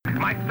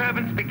my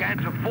servants began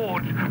to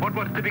forge what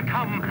was to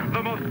become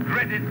the most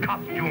dreaded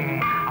costume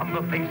on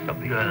the face of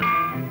the earth.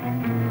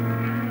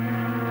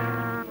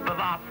 The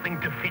last thing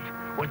to fit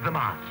was the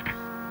mask.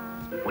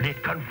 Would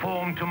it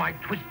conform to my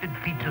twisted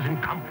features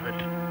and comfort?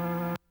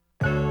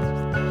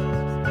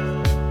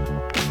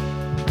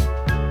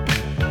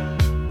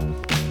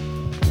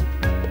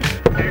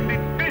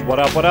 What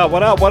up, what up,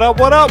 what up, what up,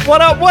 what up,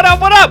 what up, what up,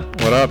 what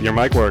up? What up? Your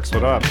mic works.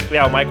 What up?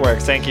 Yeah, mic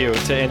works. Thank you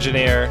to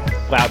engineer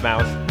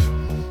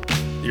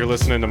Loudmouth. You're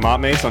listening to Mop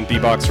Mates on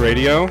B-Box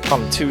Radio.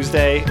 On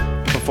Tuesday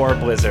before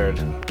Blizzard.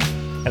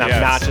 And I'm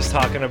Yes. not just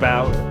talking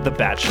about The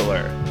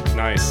Bachelor.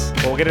 Nice.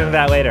 We'll get into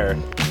that later.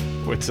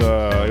 You're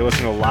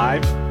listening to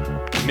live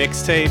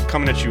mixtape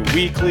coming at you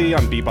weekly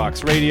on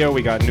B-Box Radio.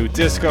 We got new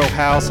disco,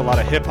 house, a lot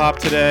of hip-hop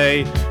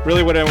today.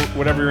 Really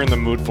whatever you're in the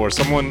mood for.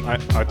 I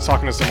was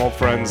talking to some old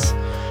friends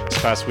this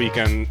past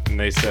weekend, and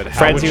they said,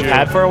 Friends you've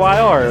had for a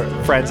while, or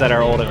friends that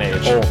are old in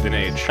age? Old in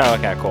age. Oh,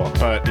 okay, cool.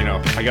 But,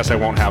 I guess I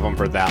won't have them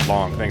for that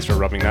long. Thanks for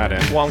rubbing that in.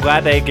 Well, I'm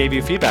glad they gave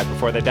you feedback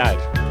before they died.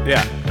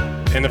 Yeah.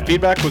 And the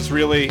feedback was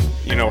really,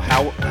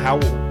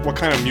 what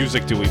kind of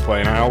music do we play?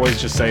 And I always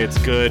just say it's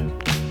good,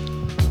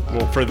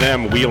 well, for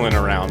them, wheeling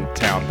around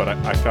town, but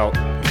I felt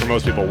for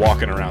most people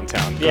walking around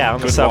town. Yeah, on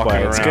the Good subway.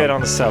 walking It's around. good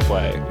on the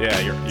subway. Yeah,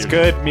 It's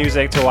good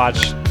music to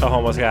watch a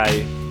homeless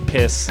guy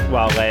piss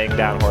while laying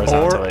down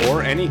horizontally.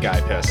 Or any guy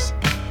piss.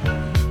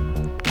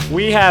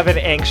 We have an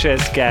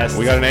anxious guest.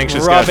 We got an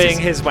anxious guest. rubbing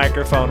his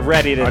microphone,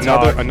 ready to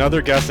talk.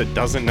 Another guest that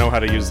doesn't know how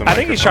to use the I microphone.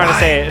 think he's trying to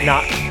say it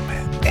not.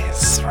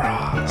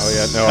 Oh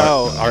yeah,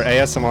 no. Our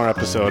ASMR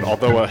episode,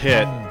 although a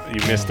hit, you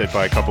missed it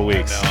by a couple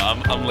weeks. No,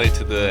 I'm late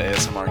to the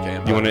ASMR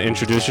game. You want to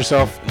introduce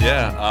yourself?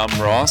 Yeah,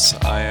 I'm Ross.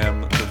 I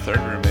am the third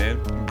roommate,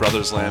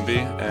 Brothers Lambie,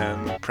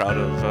 and proud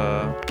of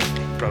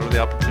the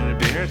opportunity to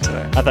be here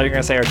today. I thought you were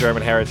gonna say our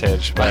German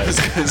heritage, I but was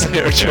going to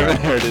say our German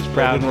heritage,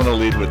 but I didn't want to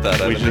lead with that.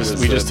 We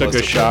just took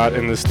a shot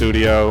in the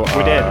studio.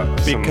 We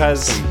did,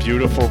 because some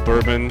beautiful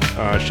bourbon.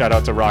 Shout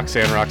out to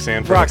Roxanne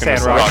for hooking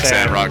us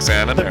up.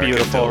 Roxanne, the American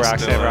beautiful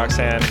Distiller.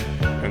 Roxanne.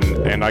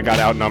 And I got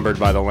outnumbered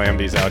by the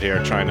Lambies out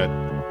here trying to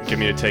get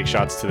me to take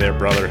shots to their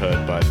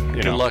brotherhood, but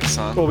Good luck,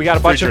 son. Well, we got a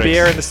bunch of drinks.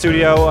 beer in the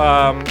studio.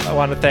 I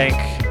want to thank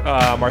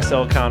our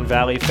Silicon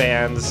Valley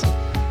fans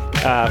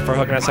for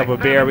hooking us up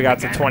with beer. We got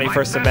the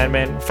 21st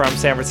Amendment from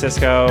San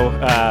Francisco.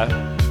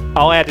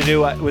 All I had to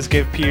do was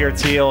give Peter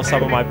Thiel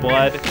some of my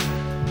blood,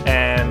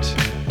 and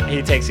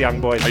he takes Young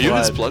Boy's blood. Are you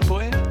his blood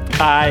boy?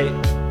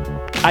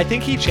 I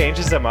think he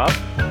changes them up,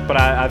 but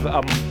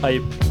I'm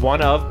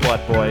one of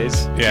Blood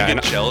Boys. yeah. You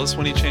And, get jealous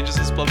when he changes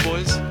his blood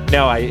boys?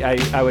 No,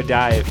 I would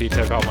die if he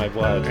took all my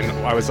blood. and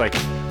I was like,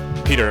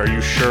 Peter, are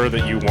you sure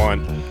that you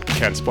want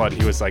Kent's blood?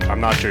 And he was like, I'm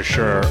not just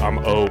sure. I'm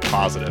O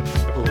positive.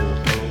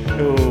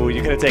 Ooh,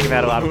 you could have taken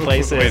that a lot of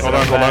places. Wait, hold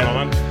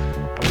on.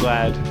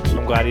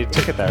 I'm glad you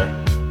took it there.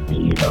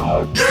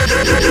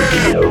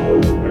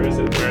 Where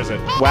is it?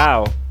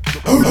 Wow.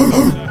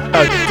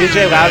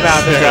 DJ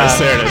Loudmouth is.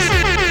 There it is.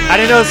 I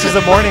didn't know this was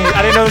a morning.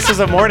 I didn't know this was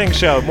a morning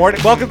show.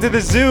 Welcome to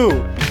the zoo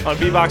on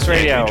B-Box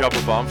Radio. Can you drop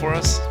a bomb for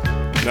us?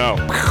 No.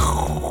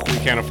 We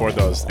can't afford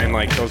those. And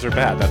those are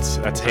bad. That's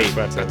hate.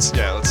 Let's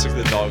stick to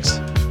the dogs.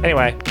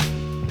 Anyway,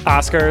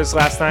 Oscars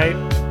last night.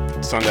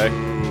 Sunday.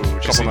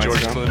 Did you see nights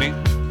George ago.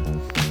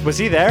 Clooney? Was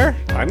he there?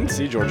 I didn't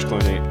see George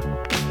Clooney.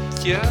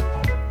 Yeah.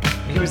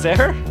 He was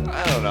there?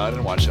 I don't know. I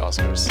didn't watch the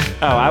Oscars.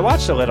 Oh, I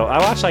watched a little. I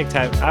watched like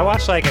 10. I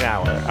watched like an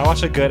hour. I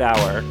watched a good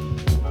hour.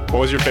 What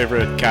was your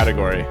favorite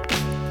category?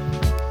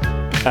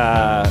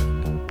 I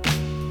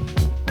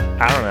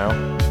don't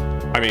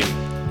know. I mean,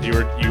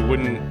 you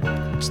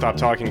wouldn't stop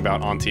talking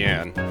about Auntie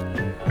Anne,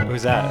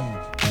 Who's that?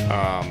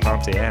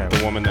 Auntie Anne.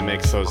 the woman that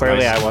makes those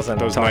Clearly nice, I wasn't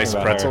those talking nice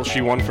about pretzels. her.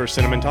 She won for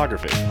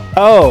cinematography.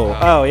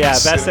 Oh, yeah.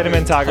 Best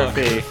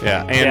cinematography.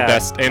 Yeah,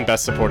 and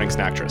best supporting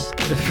snacktress.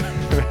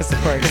 Best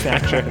supporting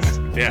actress.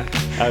 Yeah,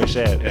 Oh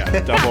shit. yeah,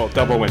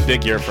 double win.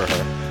 Big year for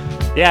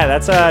her. Yeah,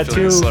 that's I feel like a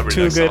two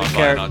celebrity next good time I'm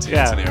buying characters. Auntie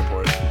Anne's in the Yeah.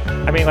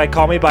 airport. I mean, like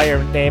Call Me by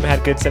Your Name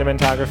had good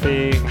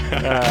cinematography.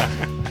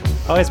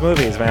 All his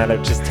movies, man, they're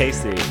just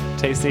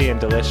tasty and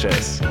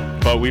delicious.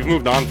 But we've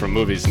moved on from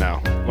movies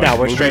now. No,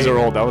 we're movies straight- are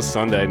old. That was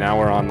Sunday. Now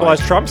we're on. Well, as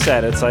Trump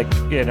said, it's like,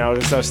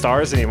 there's no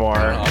stars anymore.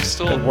 I'm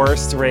still- The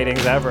worst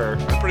ratings ever.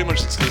 I pretty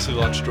much exclusively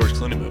watch George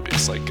Clooney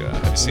movies. Like,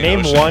 have you seen Name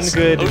Oceans? one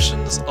good-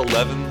 Oceans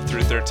 11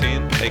 through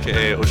 13,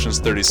 aka Oceans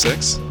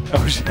 36.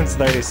 Ocean's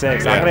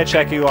 36. Yeah. I'm gonna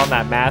check you on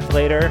that math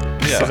later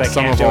because I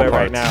Sum can't of do all it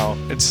right parts. now.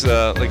 It's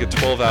like a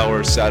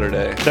 12-hour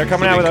Saturday. They're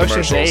coming out with including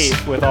Ocean's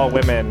commercials. 8 with all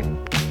women,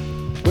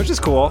 which is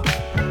cool.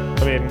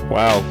 I mean,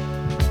 wow,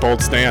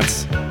 bold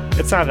stance.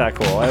 it's not that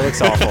cool. It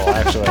looks awful,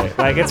 actually.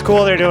 Like, it's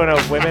cool they're doing a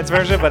women's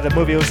version, but the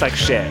movie looks like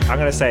shit. I'm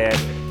gonna say it.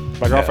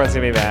 My girlfriend's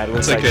gonna be mad. It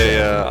looks It's like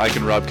shit. I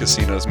Can Rob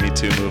Casinos Me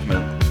Too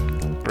movement.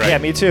 Right. Yeah,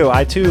 me too.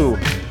 I too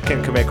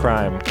can commit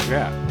crime.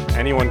 Yeah.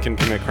 Anyone can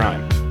commit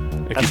crime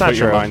if That's you not put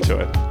your true. mind to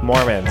it.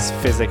 Mormons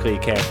physically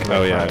can't commit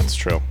Oh yeah, crime. it's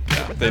true.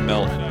 Yeah, they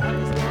melt.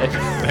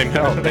 They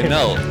melt. They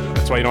melt.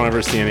 That's why you don't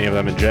ever see any of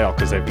them in jail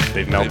because they've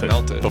melted, They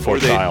melted before Or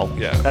they- trial.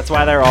 Yeah. That's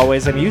why they're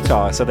always in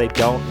Utah, so they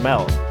don't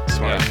melt.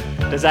 Smart.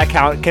 Yeah. Does that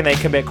count? Can they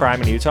commit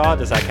crime in Utah?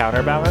 Does that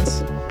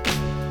counterbalance?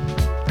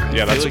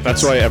 Yeah,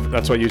 that's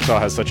why Utah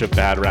has such a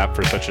bad rap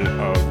for such a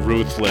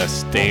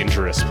ruthless,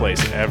 dangerous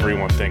place.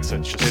 Everyone thinks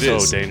it's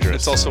just dangerous.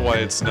 It's also why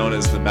it's known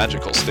as the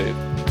magical state,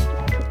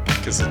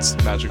 because it's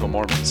magical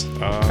Mormons.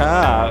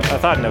 I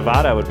thought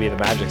Nevada would be the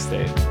magic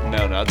state.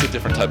 No, it's a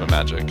different type of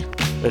magic.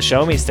 The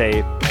show me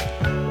state,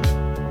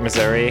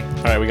 Missouri.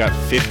 All right, we got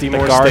 50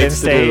 more Garden states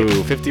State. to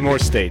do. 50 more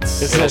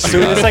states. It's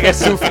like a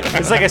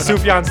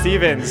Sufjan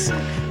Stevens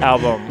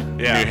album.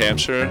 Yeah. New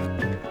Hampshire,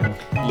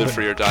 Live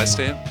Free or Die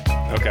State.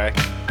 Okay.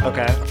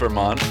 Okay.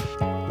 Vermont,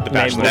 The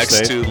Bachelor next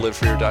State. to Live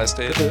Free or Die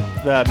State.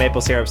 The maple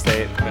syrup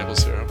state. Maple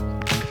syrup.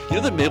 You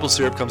know that maple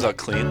syrup comes out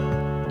clean?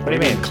 What do you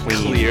mean?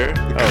 Clear.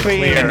 Oh,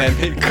 Clear. And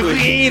then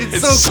Clean.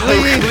 It's so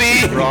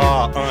clean.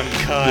 Raw,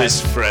 uncut. This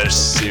fresh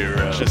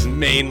syrup. Just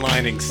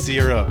mainlining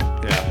syrup.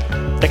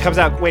 Yeah. It comes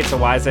out. Wait, so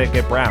why does it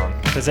get brown?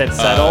 Does it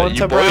settle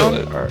into you brown?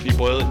 boil it. Or- You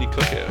boil it and you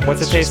cook it.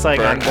 What's it It's taste just like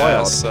burnt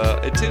unboiled? ass,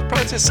 it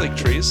probably tastes like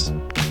trees.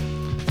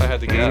 If I had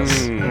to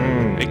guess.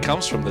 It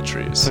comes from the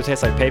trees. So it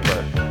tastes like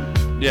paper.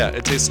 Yeah,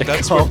 it tastes. It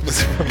That's where.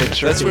 comes from the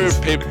That's where trees.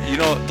 paper. You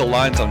know, the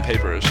lines on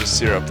paper is just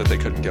syrup that they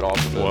couldn't get off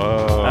of it.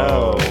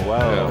 Whoa. Oh,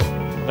 wow.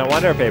 Yeah. No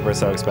wonder paper is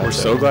so expensive. We're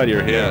so glad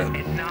you're here.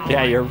 Yeah,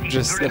 Yeah, you're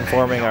just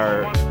informing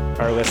our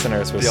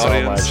listeners with the so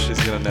audience much is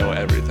gonna know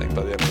everything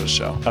by the end of the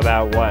show.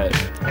 about what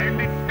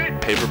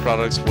Paper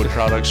products, wood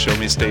products, show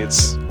me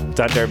states,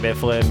 Dunder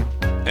Mifflin.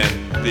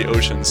 and the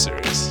Ocean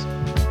series.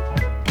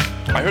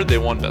 I heard they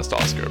won Best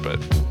Oscar, but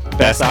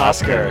Best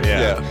Oscar.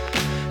 Yeah.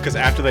 Because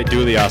after they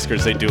do the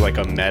Oscars, they do like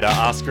a meta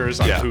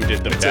Oscars on Yeah. who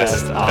did the Best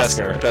best.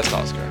 Oscar. Best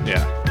Oscar.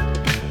 Yeah.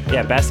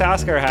 Yeah, Best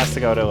Oscar has to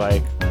go to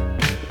like.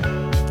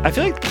 I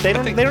feel like they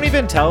don't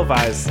even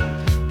televise.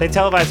 They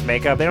televise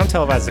makeup. They don't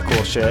televise the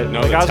cool shit.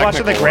 No, like the I was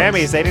watching the technical Grammys.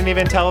 ones. They didn't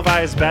even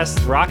televise Best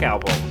Rock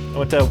Album. I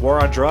went to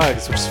War on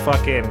Drugs, which is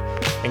fucking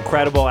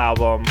incredible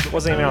album. It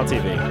wasn't even on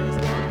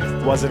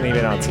TV. Wasn't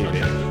even on TV.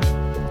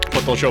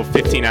 But they'll show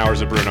 15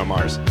 hours of Bruno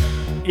Mars,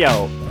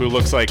 Yo, who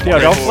looks like. don't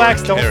Carrot.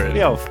 flex. Don't. Carrot.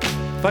 Yo,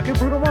 fucking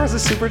Bruno Mars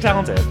is super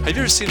talented. Have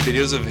you ever seen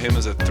videos of him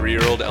as a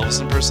 3-year-old Elvis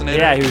impersonator?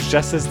 Yeah, he was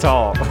just as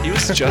tall. He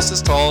was just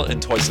as tall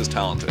and twice as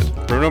talented.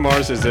 Bruno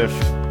Mars is if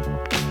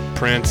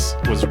Prince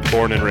was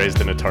born and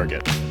raised in a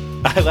Target.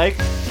 I like.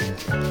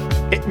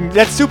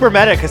 That's super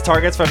meta because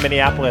Target's from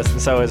Minneapolis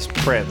and so is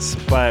Prince.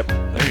 But you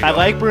I go.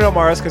 like Bruno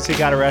Mars because he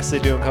got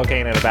arrested doing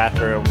cocaine in a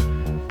bathroom.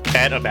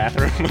 At a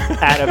bathroom.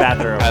 At a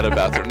bathroom. At a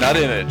bathroom. Not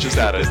in it, just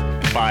at it.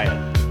 Buy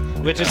it.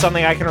 Which is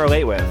something I can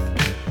relate with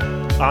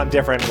on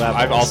different levels.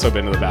 I've also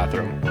been to the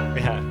bathroom.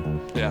 Yeah.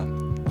 Yeah.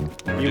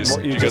 You You just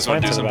guys want went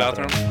to to do the some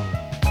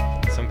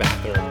bathroom? Some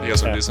bathroom. You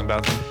guys want Yeah. to do some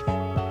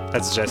bathroom?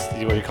 That's just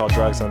what you call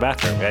drugs in the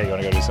bathroom. Yeah, you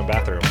want to go do some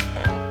bathroom.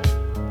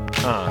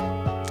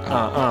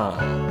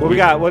 What we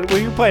got? What are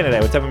you playing today?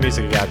 What type of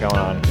music you got going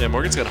on? Yeah,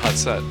 Morgan's got a hot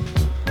set.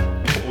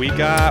 We're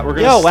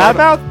gonna Yo, start-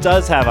 Loudmouth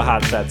does have a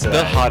hot set today.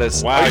 The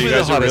hottest. Wow, you arguably the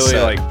guys are hottest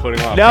really set. like putting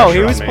a lot of No, he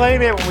pressure was on me.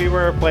 playing it when we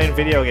were playing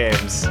video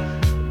games.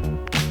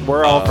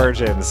 We're all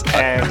virgins,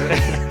 and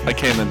I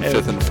came in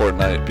 5th in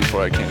Fortnite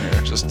before I came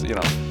here. Just, you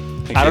know.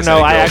 in I don't case know.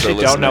 any I girls actually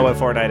are don't know what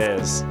listening. Fortnite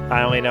is.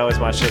 I only know as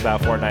much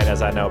about Fortnite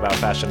as I know about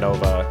Fashion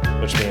Nova,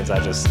 which means I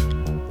just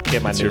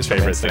get my It's your news from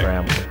favorite thing.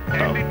 Instagram.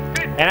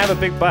 And I have a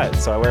big butt,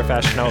 so I wear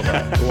Fashion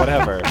Nova.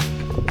 Whatever.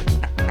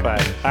 But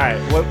all right,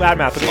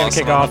 Loudmouth, we're gonna Awesome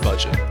kick on off. the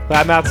budget.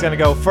 Loudmouth's gonna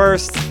go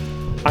first.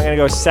 I'm gonna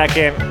go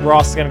second. We're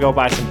also gonna go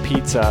buy some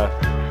pizza.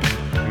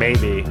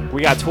 Maybe.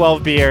 We got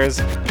 12 beers,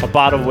 a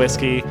bottle of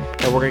whiskey,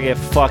 and we're gonna get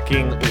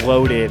fucking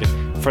loaded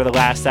for the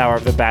last hour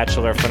of the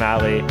Bachelor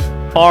finale.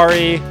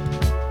 Ari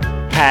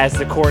has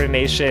the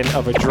coordination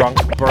of a drunk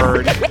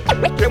bird.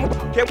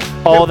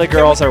 All the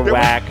girls are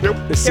whack.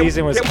 The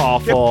season was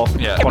awful,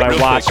 Yeah, but I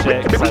real watched quick,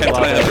 it because I Kent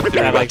and I have a love it.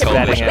 theory I about like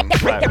betting television.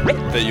 it.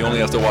 But That you only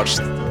have to watch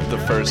the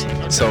first.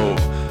 So,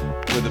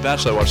 with The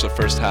Bachelor, I watched the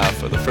first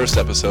half of the first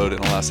episode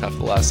and the last half of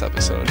the last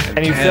episode.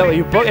 and you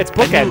Kent- feel it's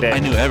bookended. I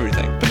knew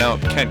everything, but now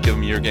Kent, give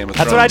me your Game of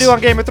That's Thrones. what I do on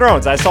Game of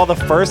Thrones. I saw the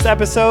first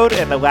episode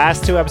and the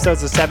last 2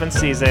 episodes of 7th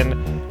season,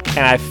 and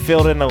I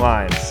filled in the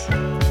lines.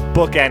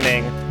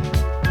 Bookending.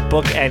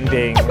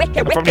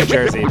 I'm from New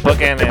Jersey.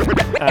 Bookending.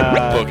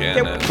 Bookend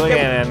it.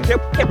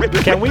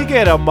 Bookending. Can we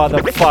get a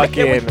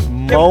motherfucking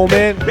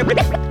moment?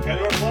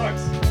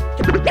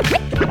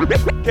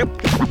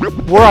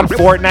 We're on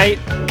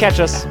Fortnite. Catch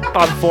us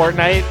on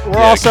Fortnite. We're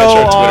Yeah, also catch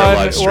our Twitter on.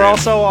 live stream. We're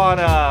also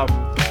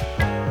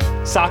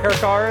on soccer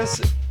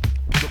cars.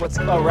 What's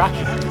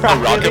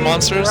Rocket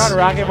Monsters? We're on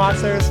Rocket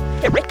Monsters.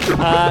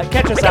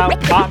 Catch us out,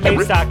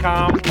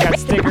 botmates.com. We got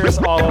stickers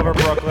all over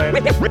Brooklyn.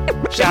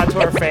 Shout out to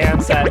our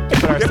fans that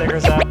put our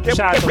stickers up.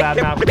 Shout out to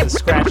Loudmouth with the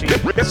scratchy,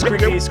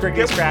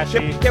 scriggy,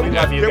 scratchy. We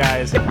love you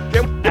guys.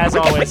 As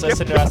always,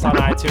 listen to us on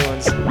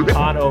iTunes,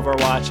 on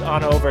Overwatch,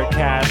 on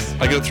Overcast,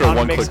 I gotta throw on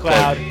one quick Mixcloud,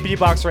 plug.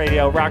 Bbox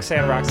Radio,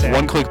 Roxanne.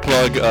 One quick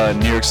plug: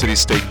 New York City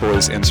Steak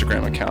Boys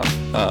Instagram account.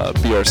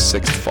 Be our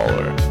 6th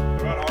follower.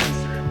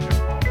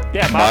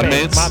 Yeah, Mod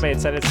Mates? Mod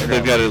Mates on Instagram.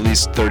 They've got at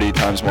least 30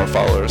 times more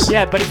followers.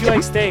 Yeah, but if you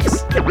like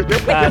steaks,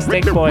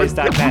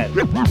 steakboys.net.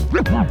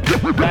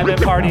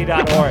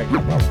 Lemonparty.org.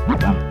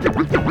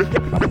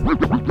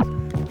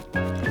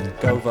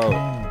 Go vote.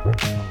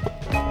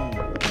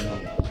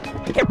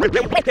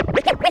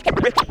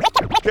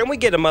 Can we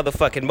get a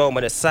motherfucking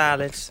moment of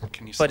silence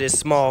for this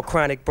small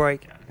chronic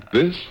break?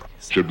 This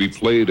should be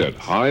played at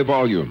high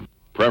volume,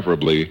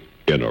 preferably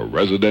in a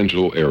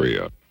residential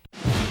area.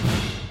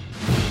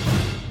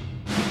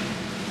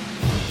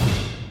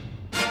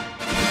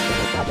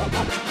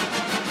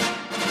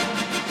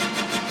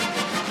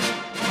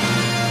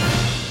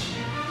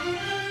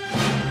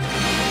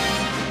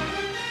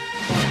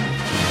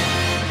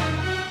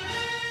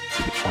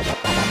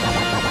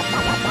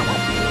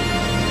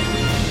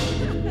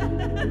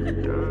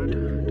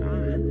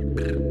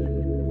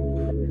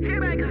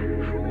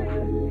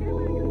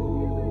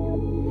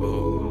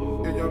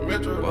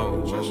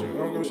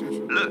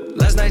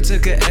 Last night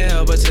took a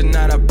L, but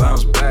tonight I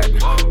bounce back.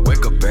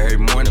 Wake up every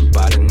morning,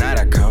 by the night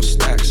I count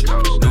stacks.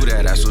 Knew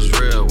that ass was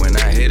real when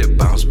I hit it,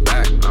 bounce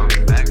back.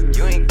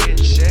 You ain't getting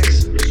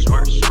checks.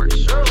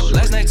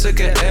 Last night took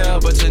a L,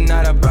 but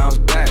tonight I bounce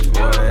back.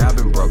 Boy, I've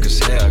been broke as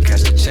hell,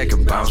 catch the check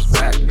and bounce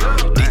back.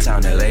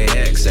 D-Town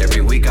LAX,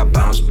 every week I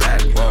bounce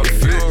back.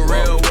 If you a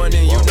real one,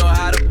 then you know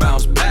how to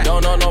bounce back.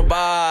 Don't know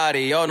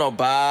nobody, oh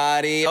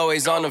nobody.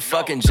 Always on the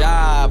fucking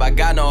job, I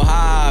got no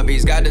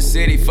hobbies. Got the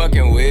city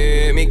fucking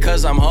with me,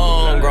 cause I'm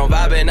homegrown.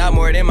 Vibing out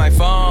more than my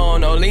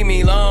phone, no leave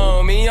me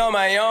alone, me on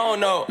my own,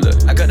 no. Look,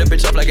 I cut the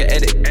bitch up like an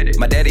edit.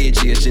 My daddy a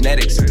G, it's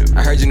genetics.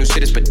 I heard your new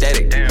shit is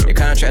pathetic. Your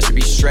contrast should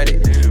be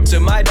shredded. To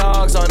my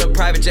dogs on a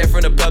private jet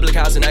from the public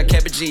house, and I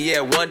kept a G,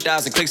 yeah,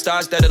 1,000. Click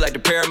stars studded like the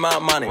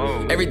Paramount money.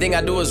 Everything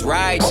I do is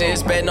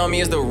righteous. Betting on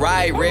me is the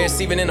right risk,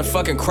 even in a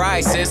fucking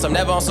crisis. I'm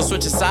never on some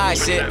switch of side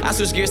shit. I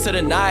switch gears to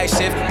the night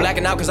shift,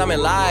 blacking out cause I'm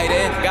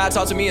enlightened. God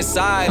talk to me in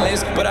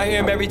silence, but I hear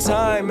him every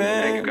time,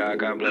 man. Thank you, God.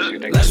 God bless you.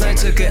 Last night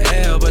took a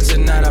L, but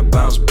tonight I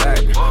bounce back.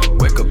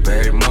 Wake up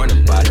every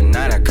morning, by the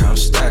night I count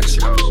stacks.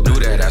 Knew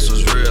that ass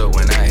was real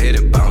when I hit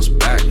it, bounce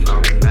back.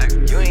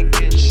 You ain't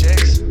getting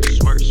checks.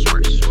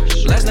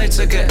 Last night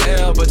took a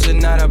L, but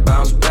tonight I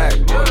bounce back.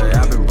 Boy,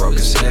 I've been broke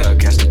as hell,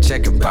 catch the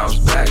check and bounce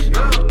back.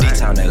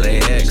 D-Town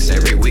LAX,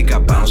 every week I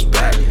bounce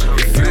back.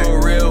 If you a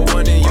real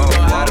one, then you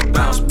know how to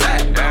bounce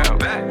back.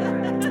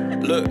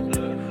 Look,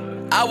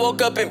 I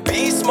woke up in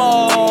beast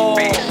mode.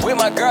 With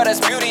my girl that's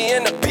beauty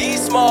in the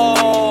beast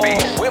mode.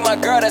 With my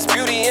girl that's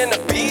beauty in the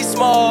beast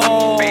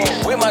mode.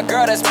 With my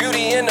girl that's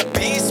beauty in the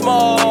beast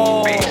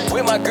mode.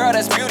 With my girl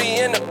that's beauty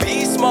in the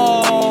beast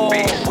mode.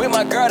 With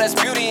my girl that's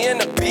beauty in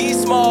the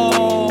beast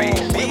mode.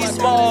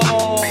 Beast mode.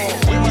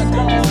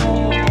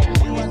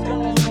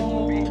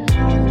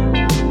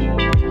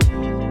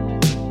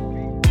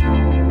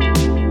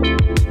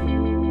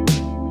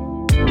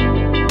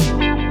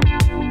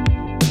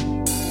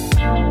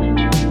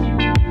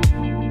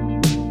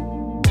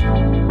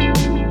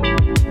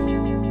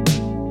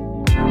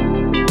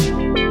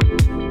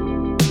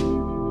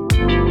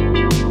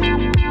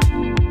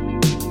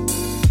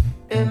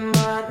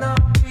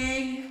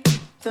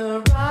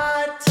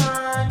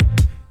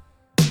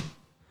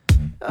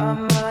 I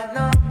might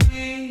not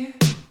be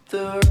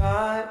the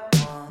right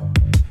one,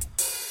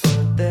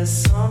 but there's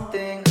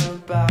something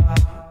about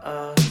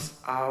us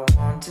I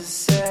want to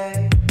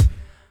say,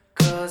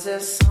 'cause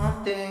there's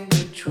something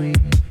between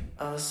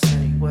us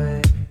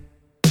anyway.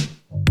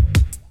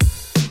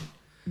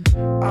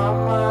 I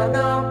might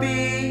not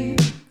be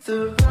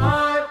the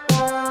right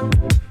one,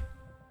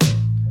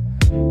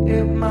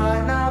 it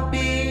might not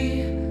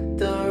be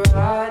the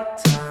right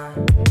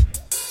time,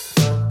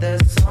 but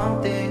there's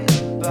something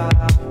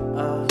about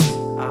us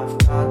I've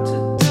got to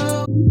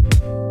do,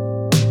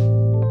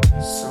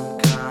 some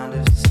kind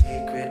of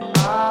secret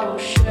I will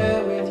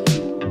share with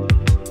you.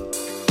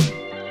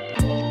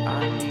 I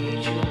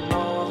need you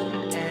more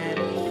than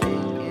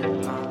anything in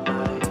my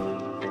life.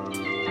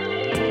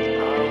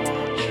 I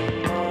want you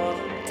more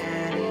than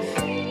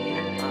anything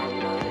in my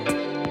life. I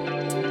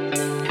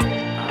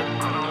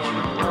need you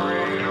more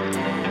than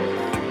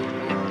anything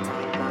in my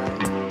life.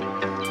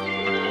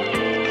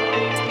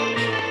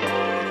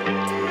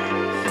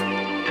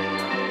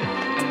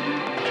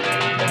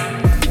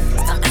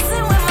 Stop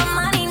messing with my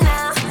money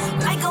now.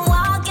 Like a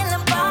walk in the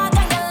park, I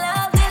got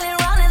love till it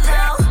running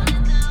low.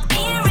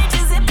 Being rich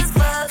is hip as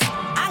fuck.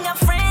 I got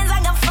friends, I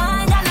got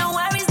fun, got no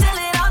worries till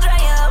it all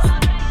dry up.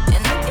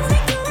 And I can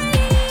make it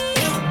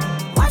rain.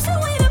 Wash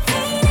away the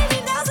pain, and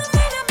it doesn't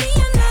mean to be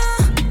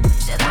enough.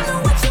 Shit, I know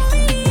what you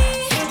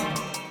mean.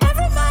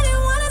 Everybody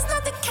want is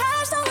not the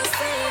cash, all the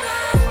same.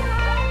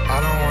 I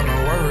don't wanna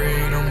worry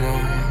no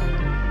more.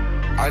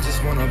 I just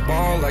wanna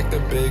ball like the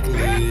big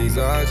leagues.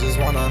 I just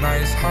want a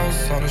nice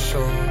house on the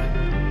shore.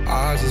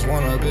 I just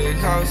want a big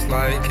house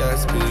like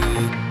Gatsby.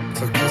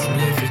 So kiss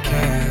me if you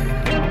can.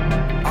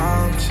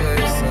 I'm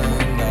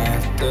chasing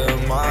after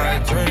my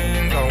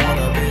dreams. I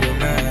wanna be the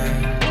man.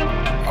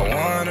 I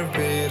wanna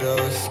be the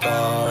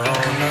star on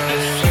the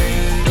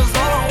scene. 'Cause I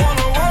don't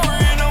wanna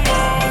worry no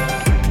more.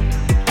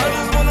 I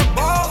just wanna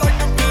ball like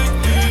the big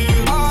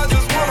leagues. I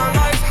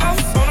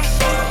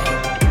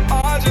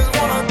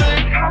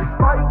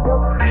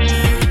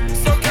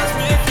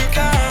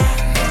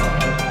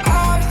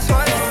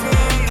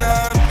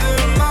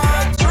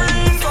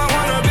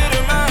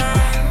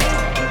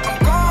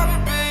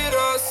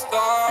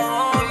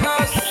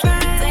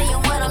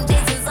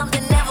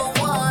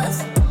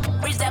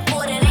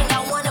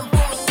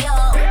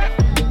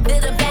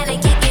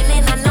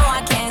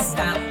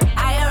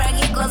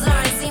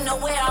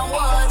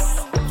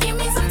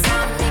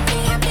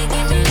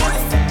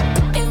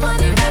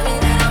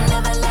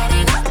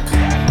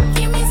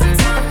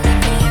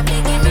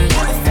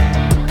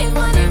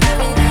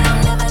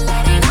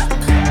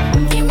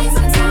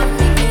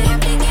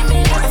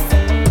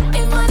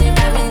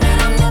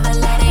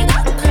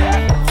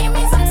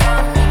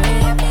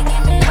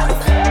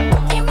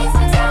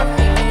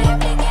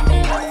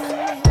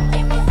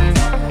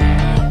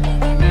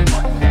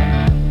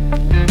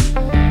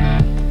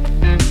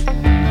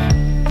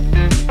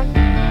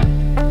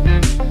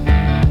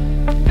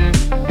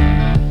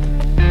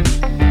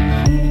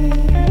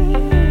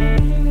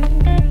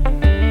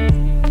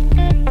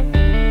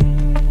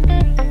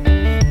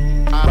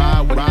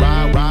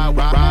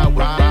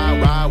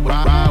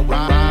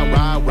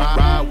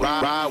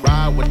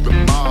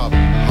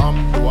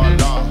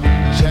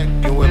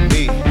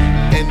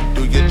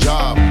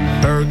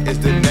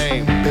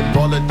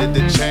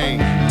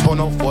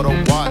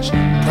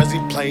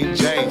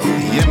Jane.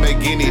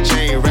 Yamagini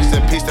chain, rest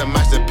in peace to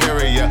my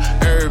superior.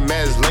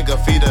 Hermes Linka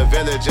feed a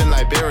village in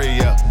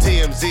Liberia.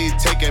 TMZ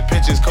taking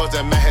pictures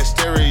causing my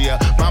hysteria.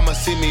 Mama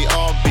see me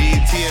on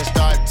BT and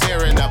start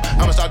tearing up.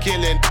 I'ma start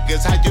killing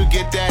niggas, how you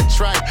get that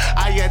tripe?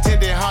 I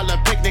attended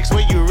Harlem picnics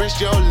where you risk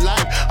your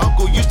life.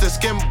 Uncle used to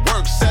skim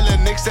work,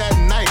 selling nicks at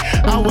night.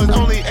 I was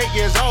only 8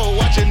 years old,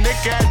 watching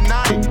Nick at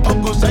night.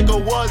 Uncle Psycho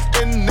was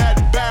in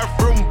that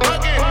bathroom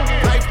bucket.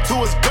 Knife to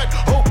his gut,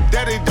 hope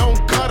daddy don't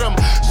cut him.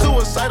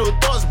 Suicidal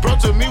thoughts brought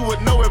to me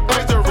with no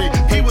advisory.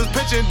 He was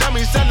pitching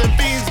dummies, selling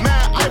fiends,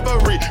 mad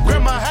ivory.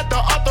 Grandma had the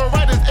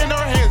arthritis in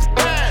her hands,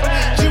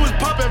 bad. She was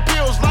popping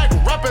pills like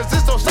rappers in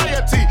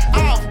society.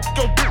 I'll f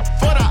your bitch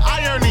for the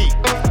irony.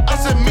 I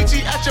said meet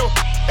you at your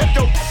if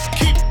your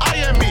keep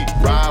eyeing me.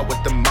 Ride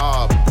with the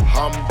mob,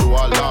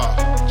 alhamdulillah.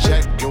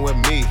 Check you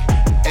and me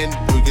and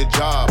do your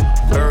job.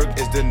 Berg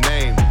is the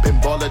name, Ben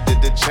Baller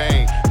did the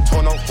chain.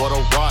 Torn up for the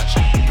watch,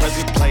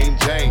 Prezi plain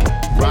Jane.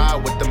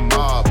 Ride with the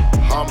mob,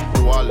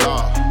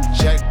 alhamdulillah.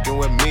 Check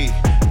you and me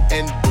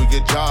and do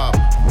your job.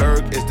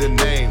 Berg is the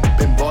name,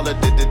 Ben Baller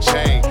did the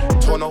chain.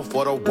 Torn up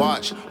for the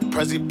watch,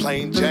 Prezi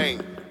plain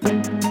Jane.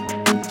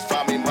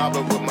 Find me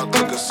mobbing with my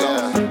clicker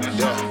song.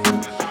 Yeah.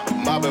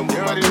 Mobbing with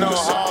my clicker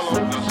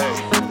song.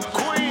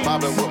 Hey.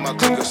 Mobbing with my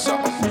clicker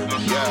song.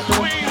 Yeah.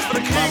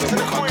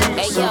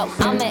 Hey yo,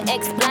 I'ma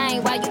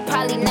explain why you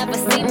probably never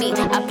see me.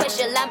 I push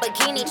a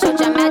Lamborghini, choke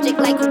your magic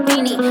like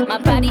Houdini. My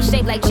body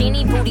shaped like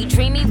genie, booty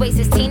dreamy, waist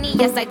is teeny.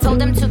 Yes, I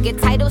told him to get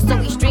titles, so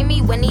he stream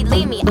me when he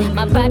leave me.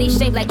 My body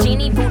shaped like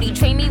genie, booty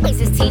dreamy,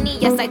 waist is teeny.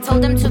 Yes, I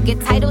told him to get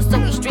titles, so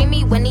he stream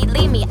me when he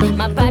leave me.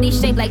 My body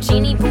shaped like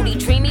genie, booty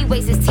dreamy,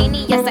 waist is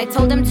teeny. Yes, I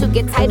told him to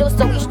get titles,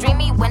 so he stream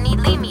me when he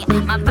leave me.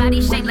 My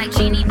body shaped like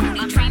genie,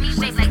 booty dreamy,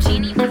 shaped like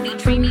genie, booty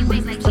dreamy,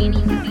 waist like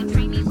genie, booty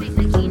dreamy, waist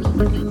like genie,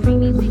 booty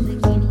dreamy, waist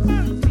like genie.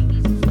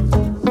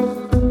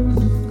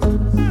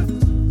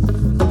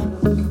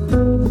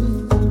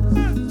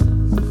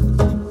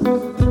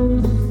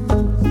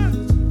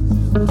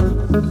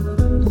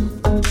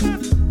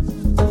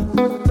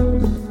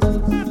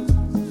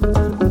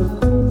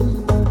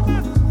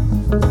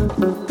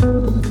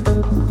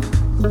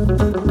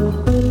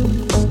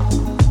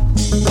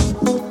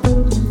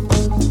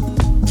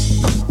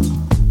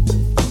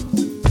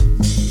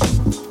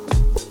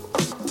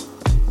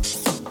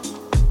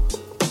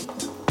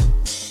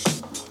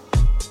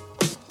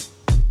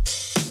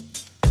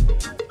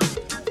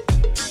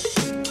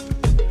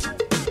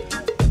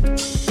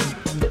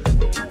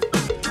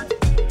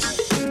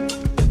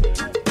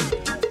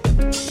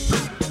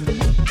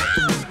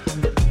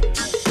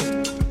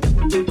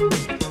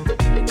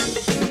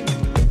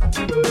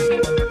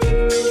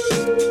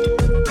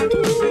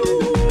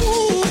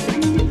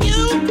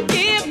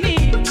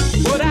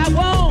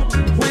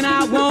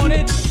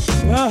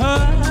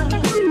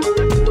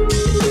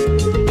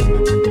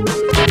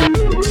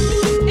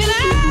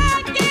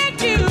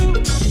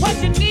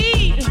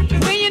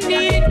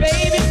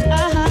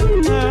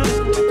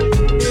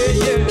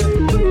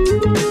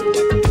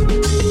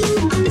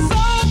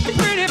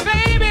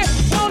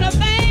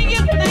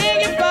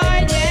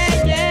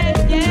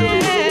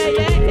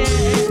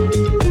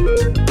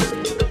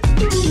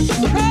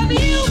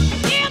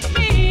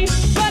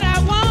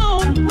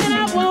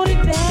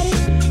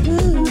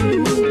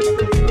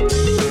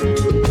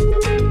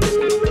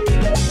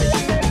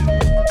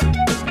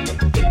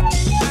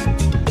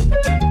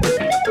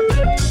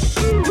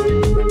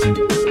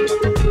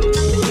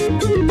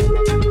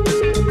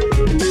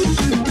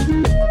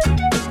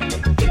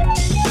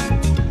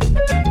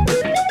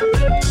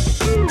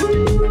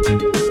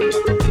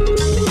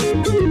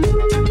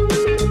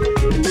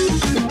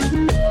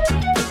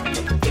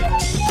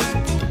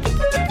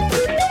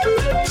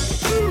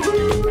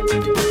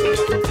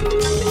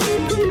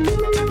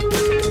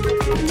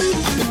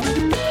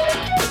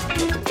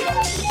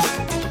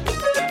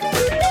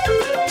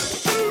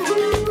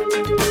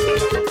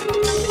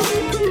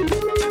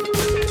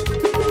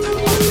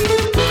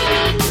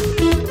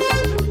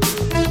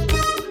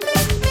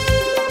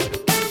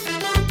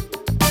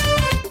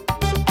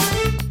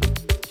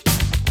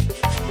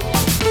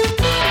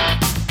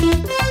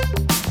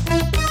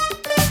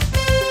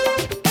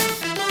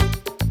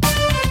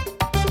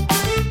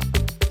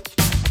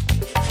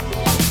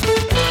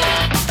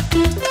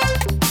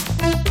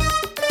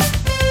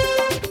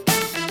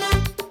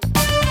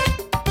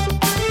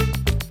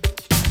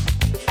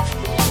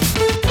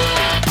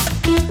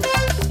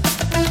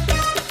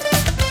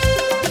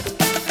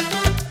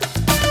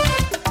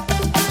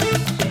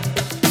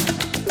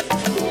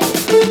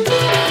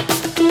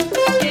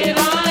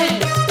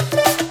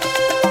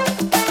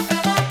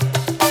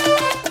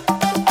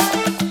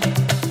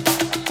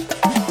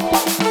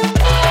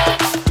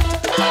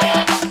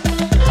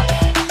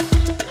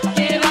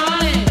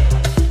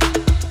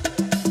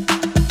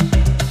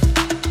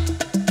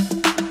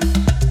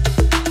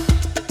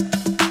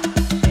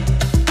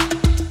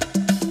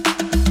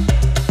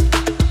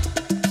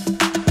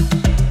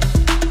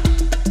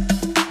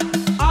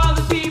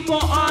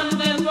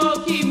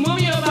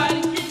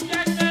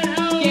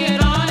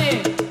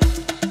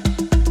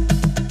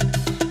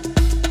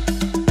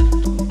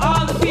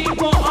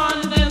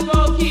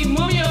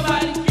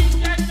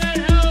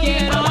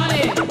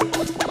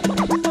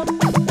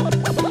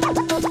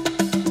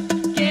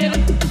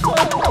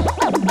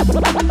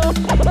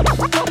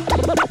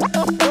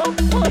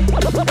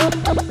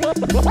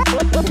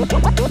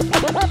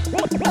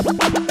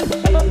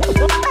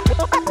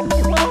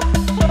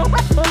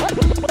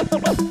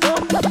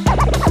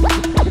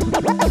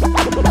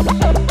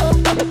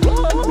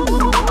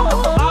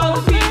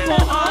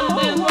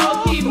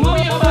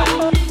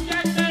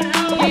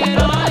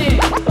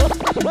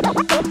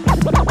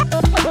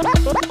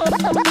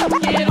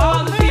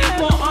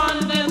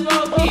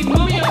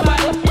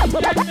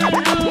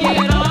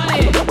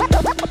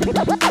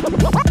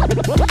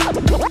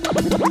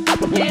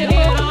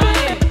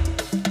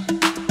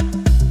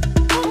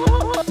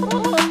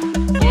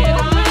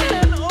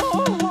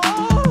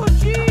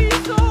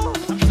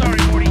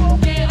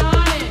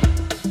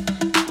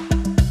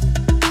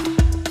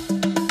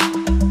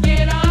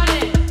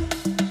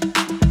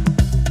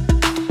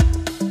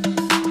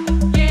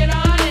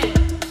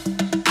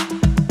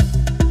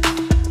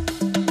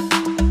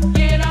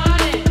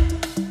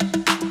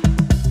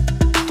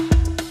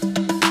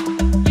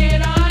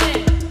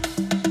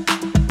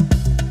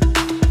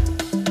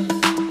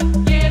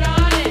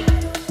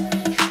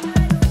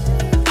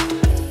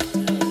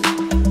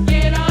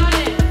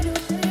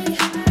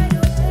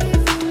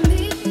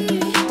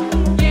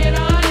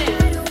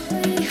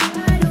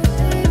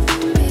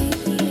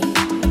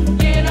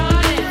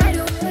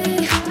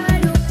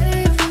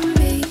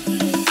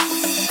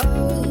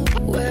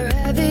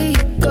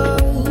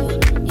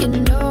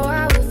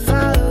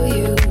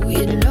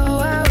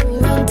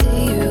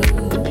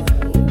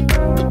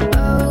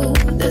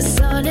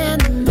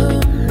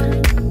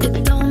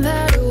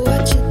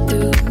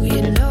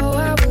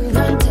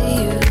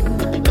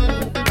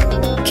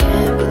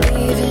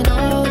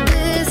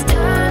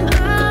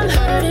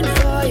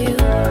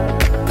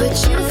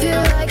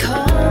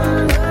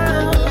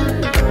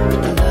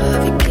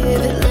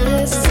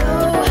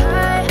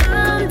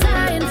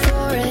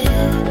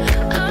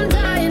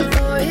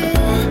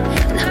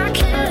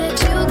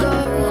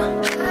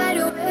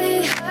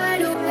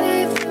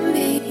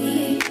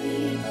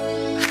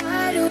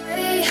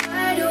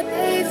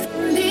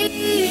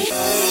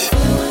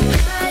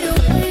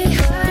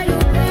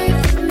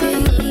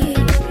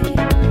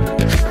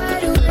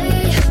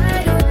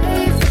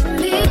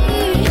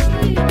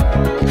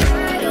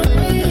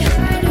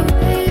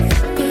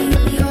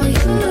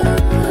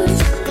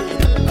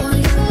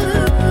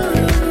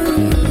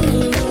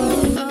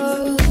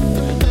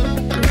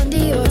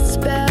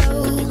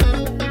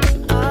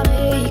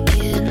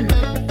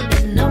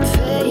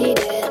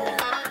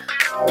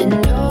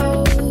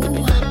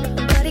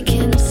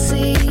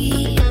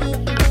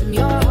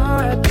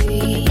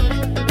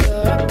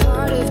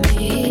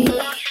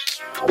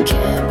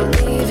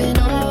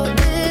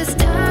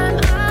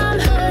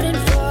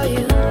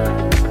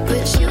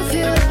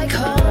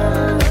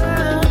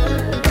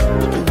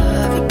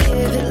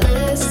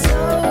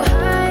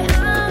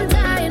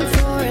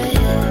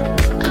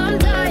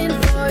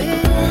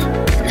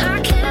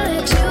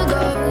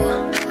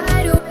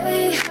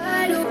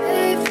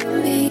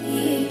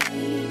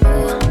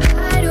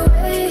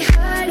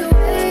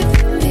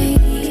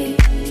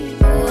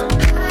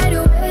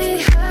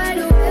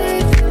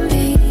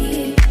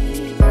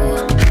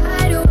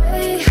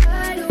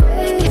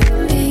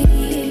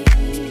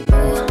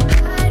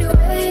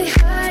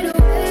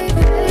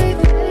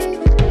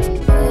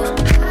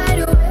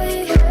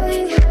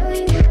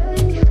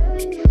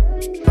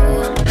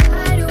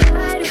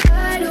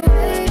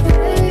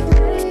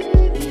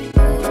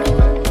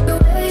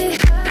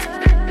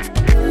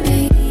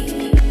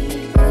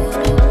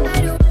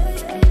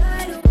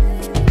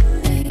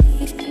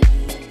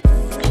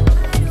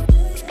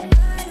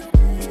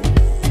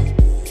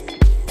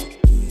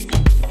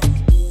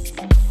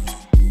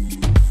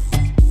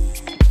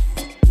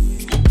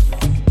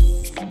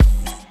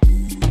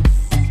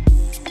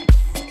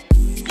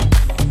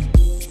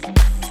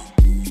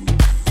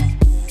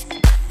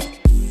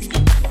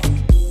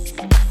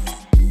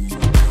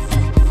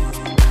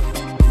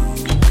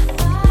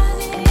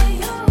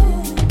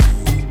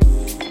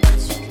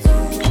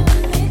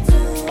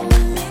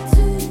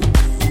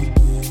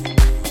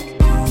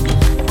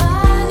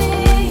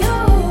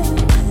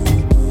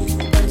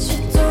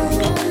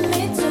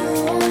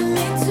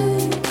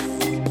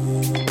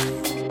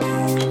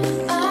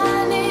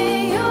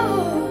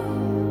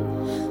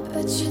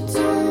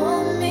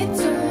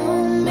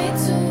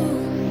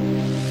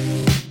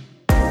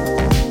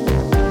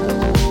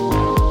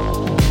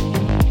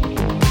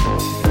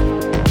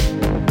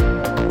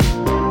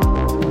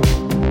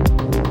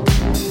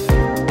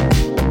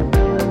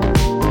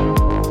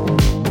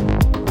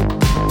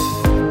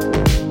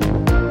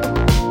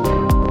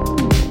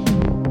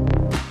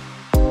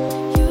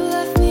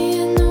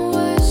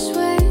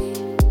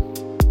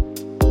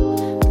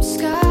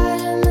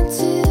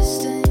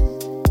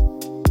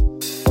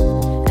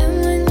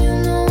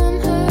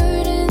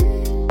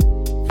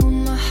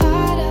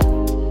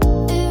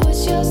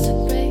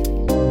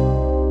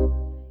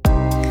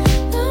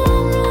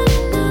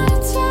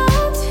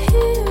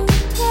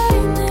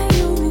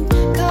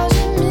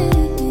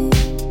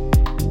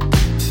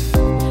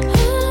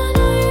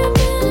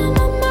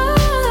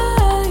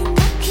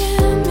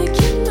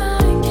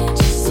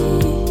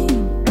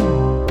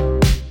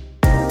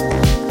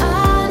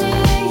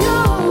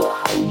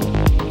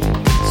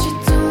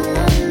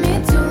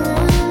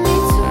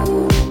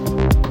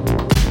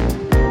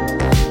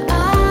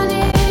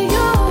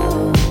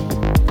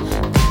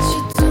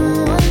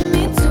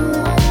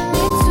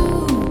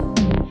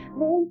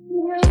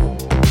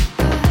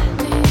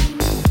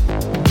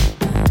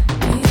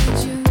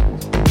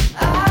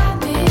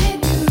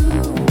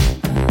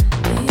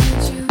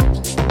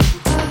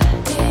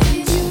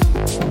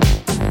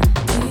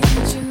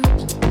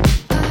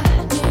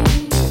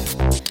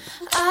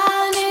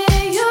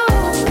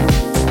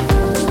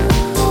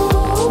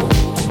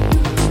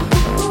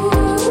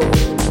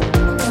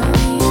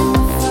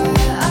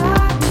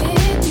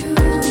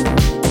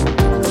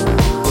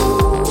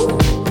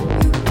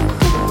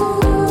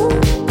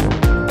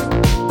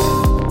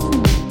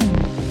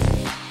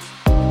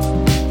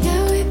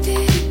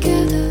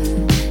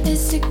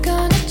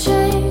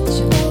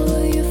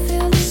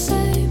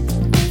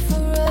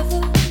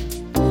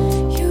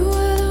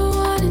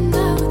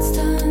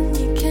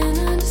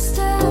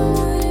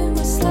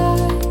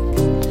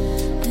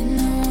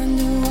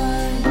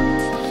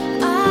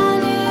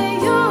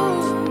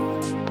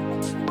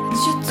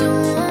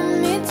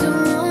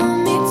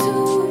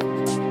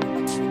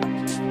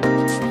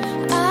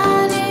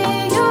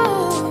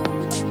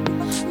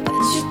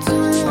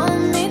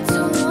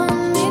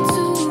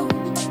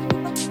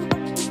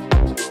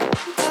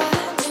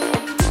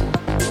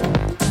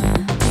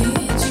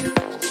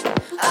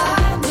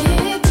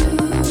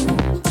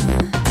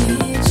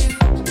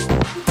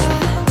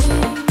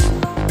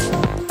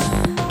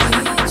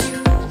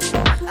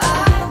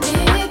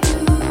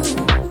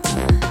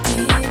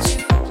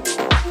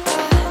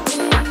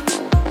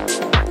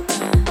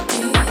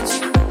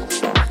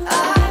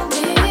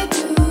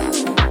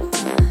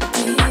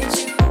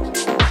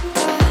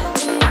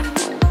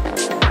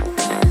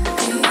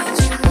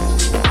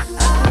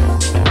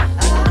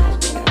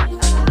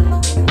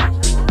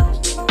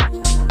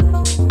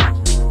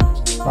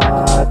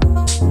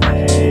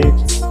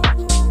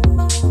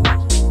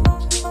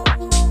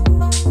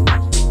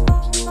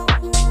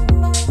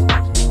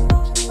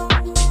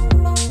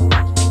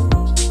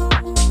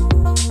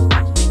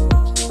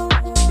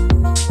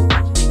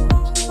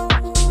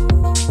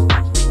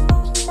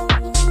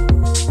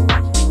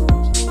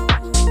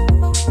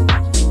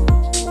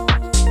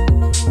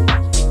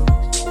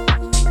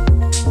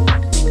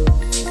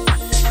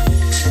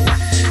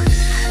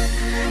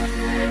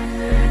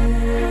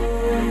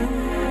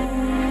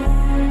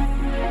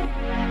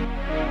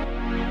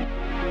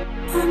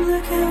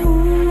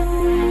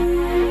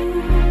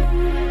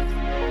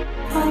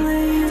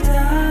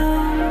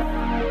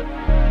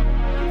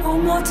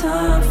 more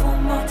time for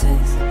my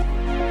taste.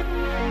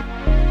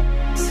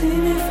 See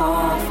me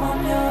fall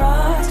from your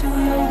eyes to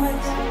your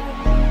waist.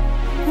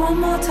 One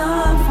more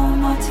time for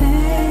my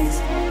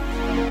taste.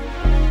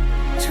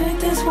 Drink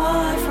this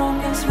wine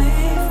from your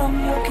sweet, from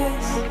your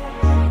kiss.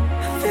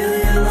 I feel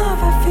your love,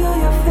 I feel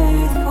your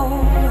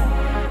faithful.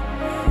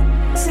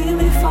 See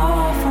me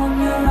fall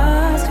from your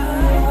eyes to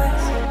your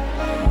waist.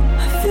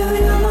 I feel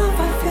your love,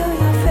 I feel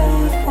your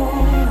faithful.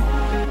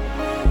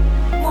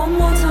 One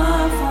more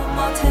time for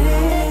my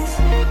taste.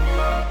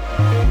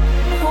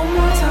 One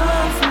more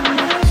time for me.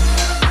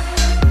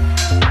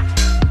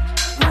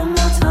 One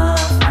more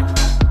time for me.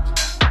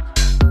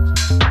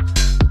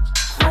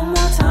 One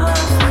more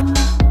time for me.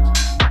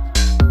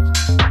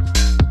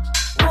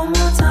 One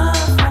more time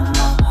for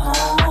my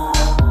home.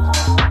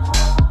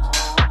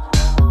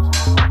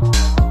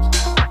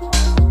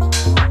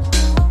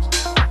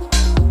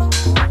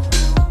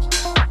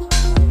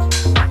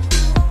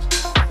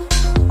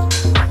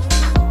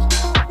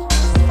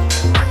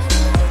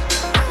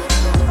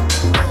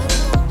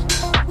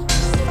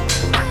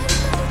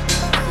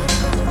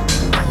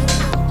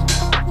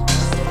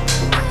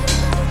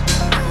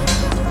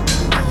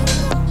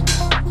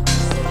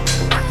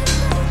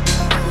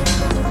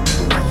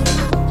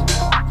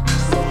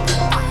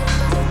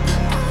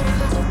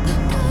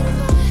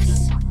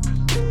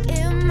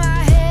 In my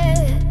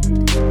head,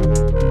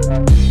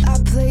 I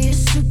play a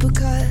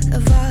supercut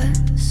of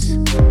us.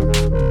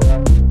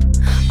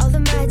 All the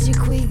magic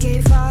we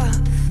gave off,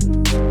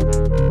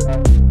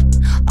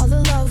 all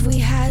the love we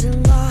had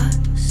and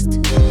lost.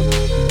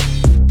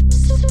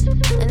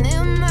 And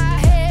in my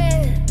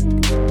head,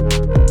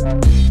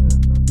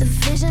 the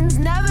visions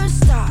never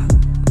stop.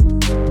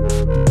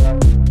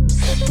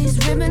 These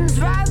ribbons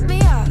wrap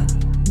me up.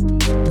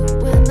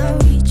 When I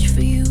reach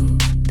for you,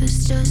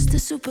 there's just a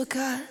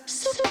supercut.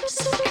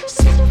 Supercut.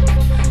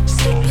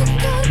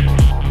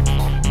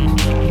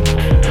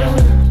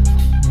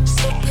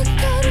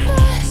 Supercut of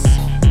us.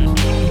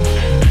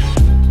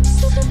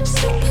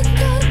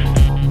 Supercut.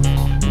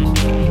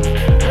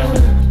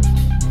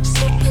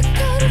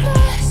 Supercut of us. Supercut of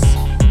us.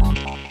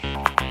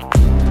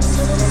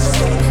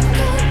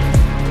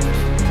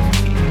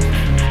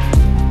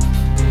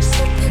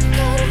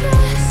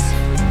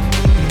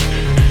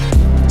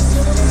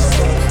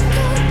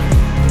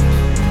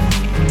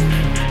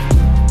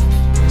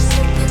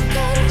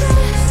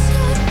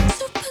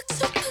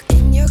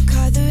 In your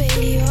car, the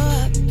radio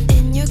up.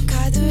 In your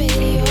car, the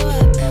radio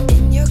up.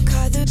 In your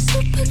car, the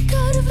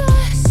supercut of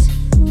us.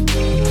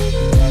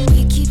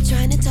 We keep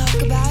trying to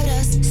talk about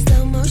us.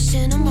 Slow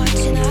motion, I'm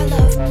watching our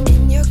love.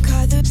 In your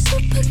car, the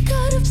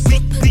supercut of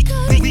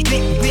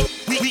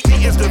We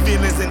is the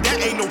villains and that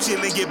ain't no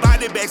chillin'. Get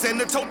body bags and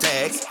the toe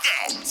tags.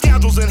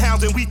 Scoundrels and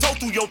hounds and we towed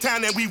through your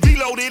town and we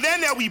reloaded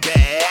and now we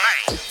back.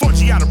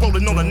 4G out of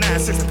rolling on a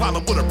 9-6 Impala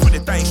with a pretty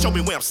thing. Show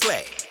me where I'm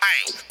slack.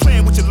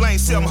 Playing with your lane,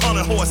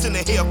 700 horse in the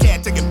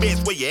Hellcat, taking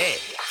bets where you at.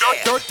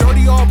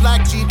 Dirty all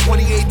black G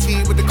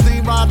 2018 with the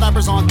clean rod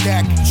lappers on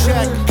deck.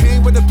 Check.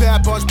 King with the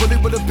bad bunch, bully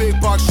with a big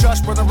buck.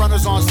 Shush when the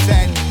runners on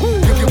set.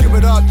 Give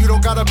it up, you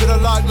don't got a bit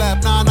of luck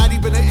left. Nah, not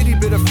even an itty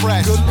bit of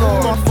fresh. Good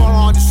lord. Far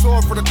on your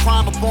sword for the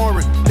crime of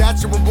boring.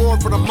 That's your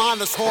reward for the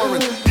mindless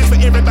whoring. This for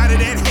everybody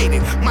that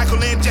hated.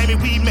 Michael and Jamie,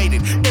 we made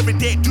it. Every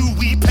dead dude,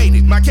 we paid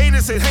it. My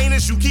cadence is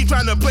heinous. You keep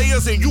trying to play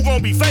us and you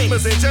gon' be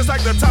famous. And just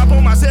like the top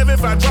on my 7,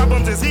 if I drop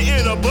them, just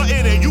hitting a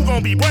button and you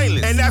gon' be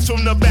brainless. And that's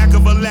from the back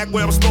of a lack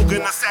where I'm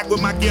smoking a sack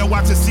with my girl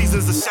watching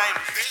Seasons of Shame.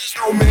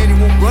 No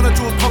manual, run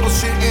into a public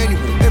shit annual.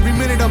 Every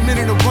minute I'm in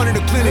it, I'm running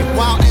the clinic.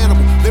 Wild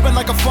animal, living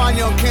like a fine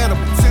young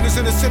cannibal. Sinners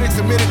in the cynics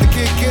admitted the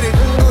kid get it.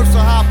 Herbs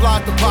are high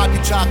block, the poppy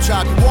chop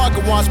chop. The walk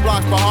and watch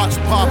blocks by hearts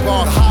pop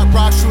off. The hot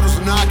rock shooters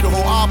will knock your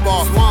whole op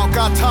off. So I don't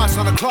got tox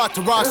on the clock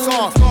to rock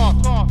soft.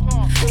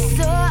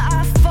 So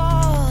I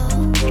fall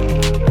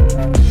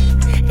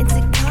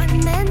into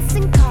continents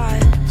and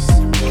cars.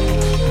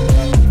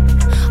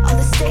 All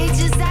the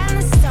stages and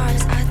the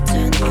stars, I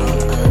turn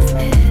all of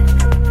it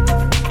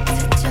to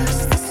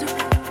just the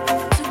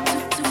supercut of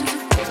us.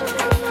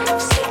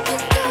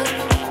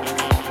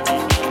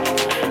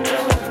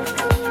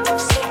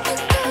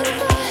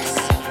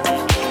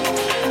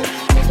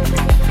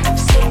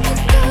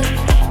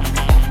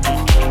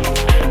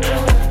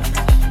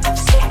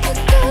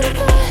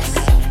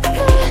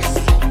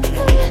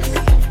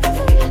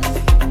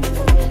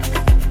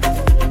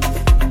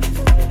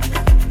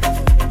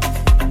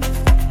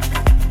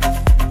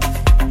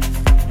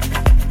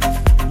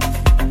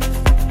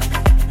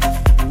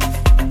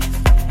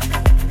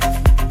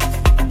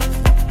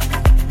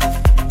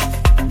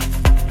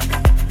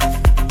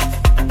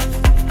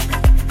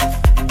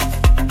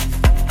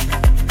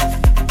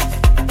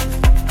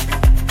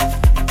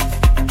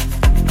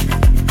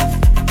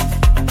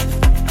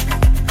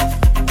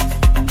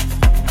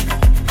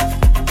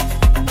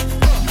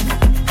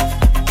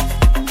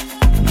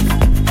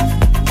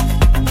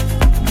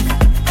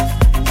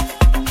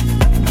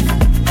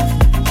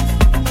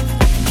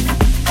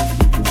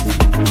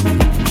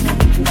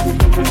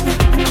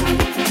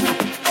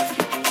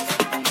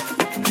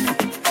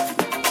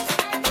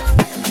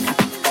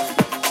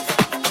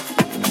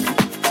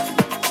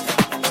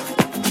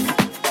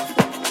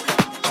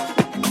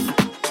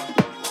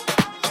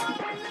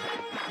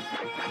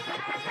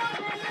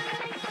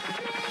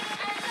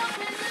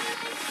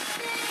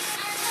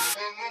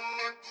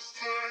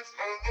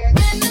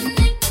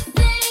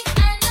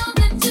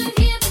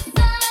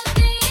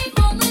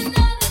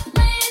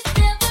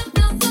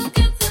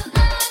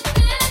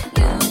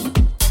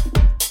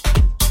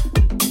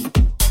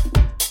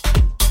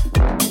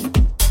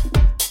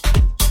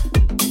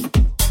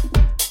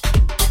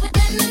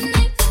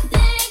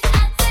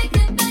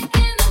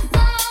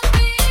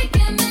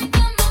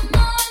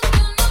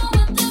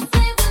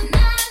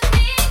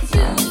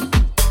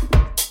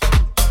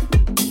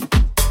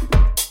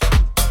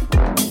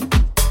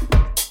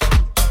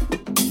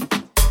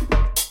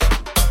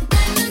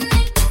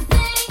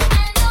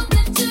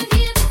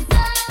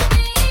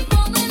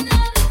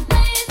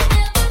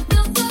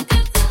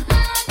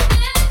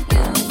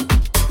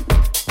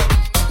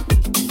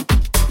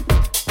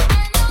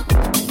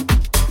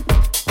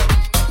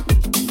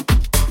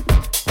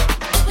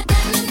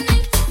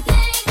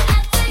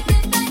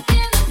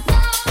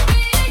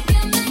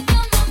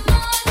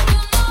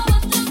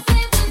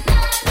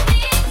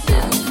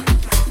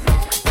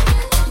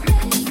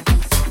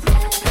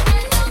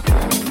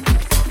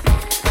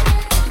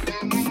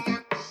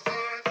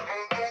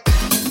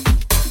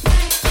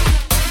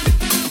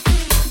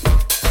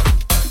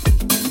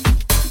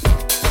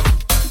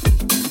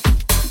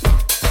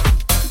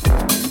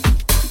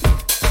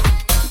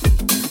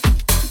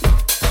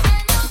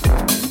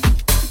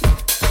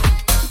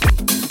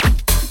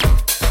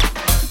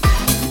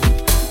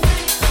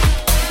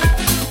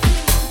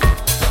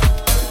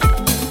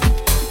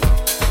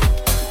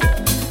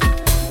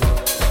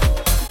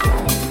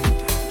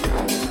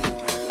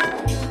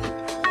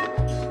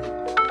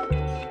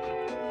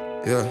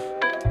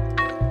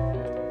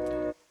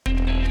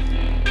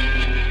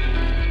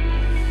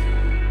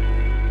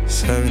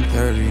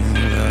 7:30 in the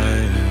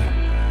light.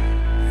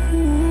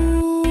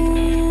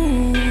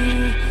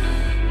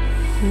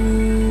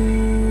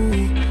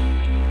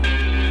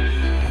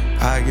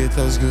 I get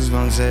those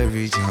goosebumps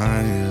every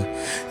time, yeah.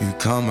 You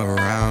come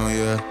around,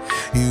 yeah.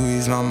 You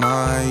ease my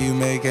mind, you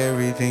make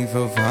everything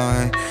feel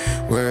fine.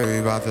 Worry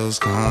about those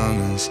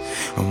comments,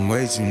 I'm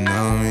way too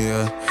numb,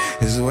 yeah.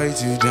 It's way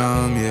too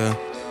dumb, yeah.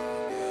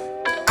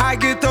 I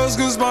get those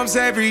goosebumps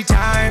every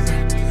time.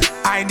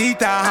 I need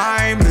the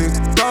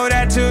Heimlich, throw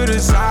that to the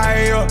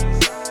side, yeah.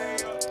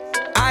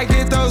 I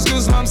get those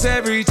goosebumps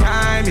every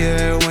time,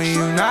 yeah. When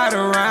you're not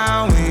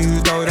around, when you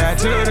throw that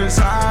to the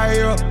side,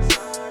 yeah.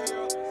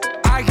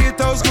 I get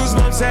those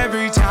goosebumps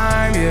every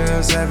time,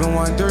 yeah.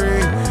 713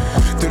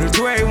 through the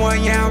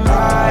 281, yeah, I'm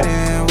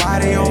riding. Why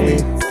they on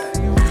me?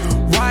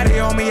 Why they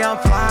on me? I'm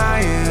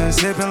flying,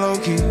 sipping low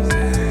key.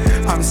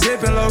 I'm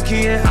sipping low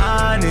key in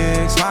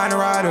Onyx, find a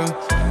rider.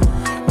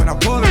 When I'm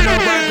pulling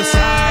up right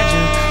beside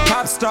you,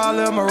 pop star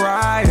Lil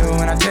Mariah.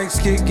 When I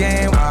text kick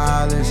game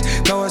wireless,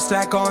 throw a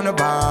stack on the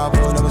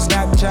Bible. Never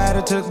Snapchat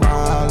or took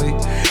Molly.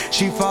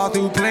 She fall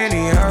through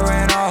plenty, her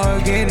and all her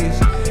guineas,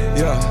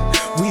 yeah.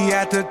 We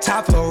at the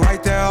top floor,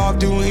 right there off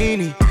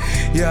Duini,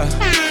 yeah.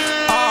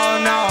 Oh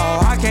no,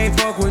 I can't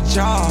fuck with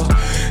y'all,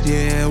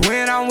 yeah.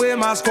 When I'm with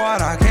my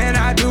squad, I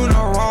cannot do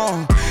no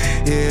wrong,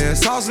 yeah.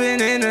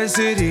 Saucepan in the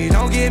city,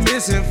 don't get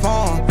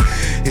misinformed,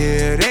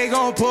 yeah. They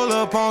gon' pull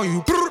up on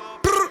you,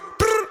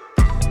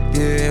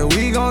 yeah.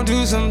 We gon'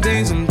 do some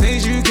things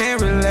you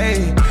can't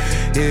relate,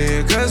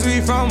 yeah. Cause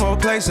we from a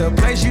place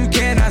you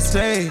cannot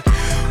stay,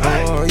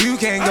 or you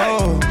can't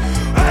go,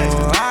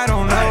 or I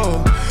don't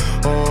know,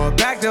 or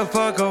back the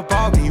fuck up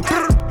off me.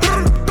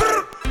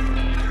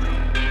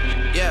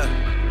 Yeah.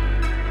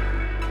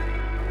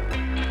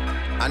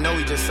 I know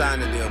we just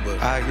signed a deal,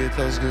 but I get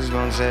those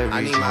goosebumps every time.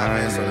 I need my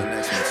advance on the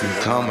next one too. You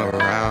come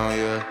around,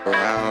 yeah,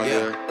 around,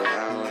 yeah.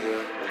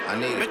 I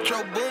need it.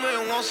 Metro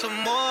Boomin want some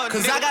more.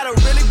 Cause I got a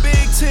really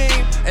big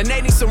team, and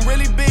they need some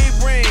really big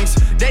rings.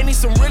 They need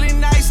some really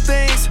nice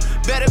things.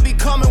 Better be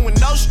coming with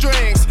no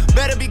strings.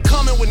 Better be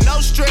coming with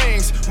no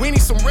strings. We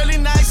need some really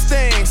nice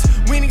things.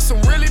 We need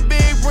some really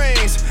big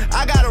rings.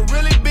 I got a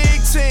really big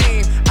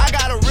team. I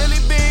got a really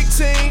big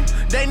team.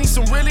 They need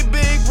some really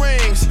big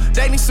rings.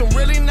 They need some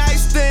really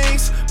nice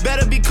things.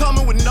 Better be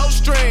coming with no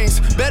strings.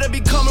 Better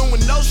be coming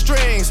with no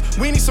strings.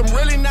 We need some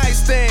really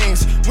nice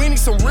things. We need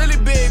some really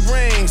big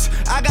rings.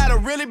 I got a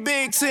really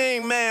big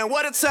team, man.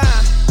 What a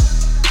time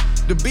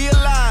to be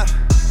alive.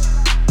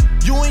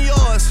 You and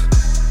yours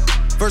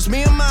versus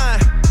me and mine.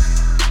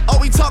 Are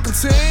we talking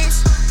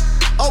teams?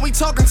 Are we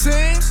talking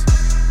teams?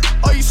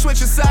 Are you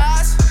switching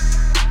sides?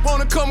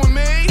 Wanna come with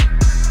me?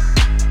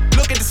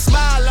 Look at the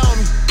smile on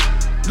me.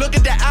 Look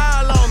at the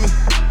eye on me.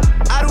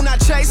 I do not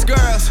chase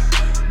girls,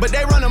 but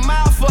they run a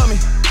mile for me.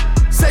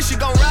 Say she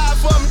gon' ride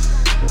for me.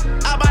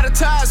 I buy the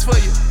tires for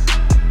you.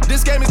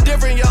 This game is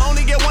different. You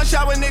only get one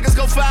shot when niggas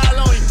go foul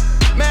on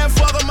you. Man,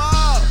 fuck them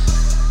all.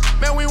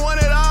 Man, we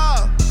want it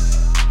all.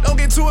 Don't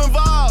get too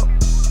involved.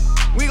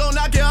 We gon'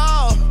 knock it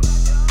off.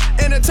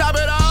 And to top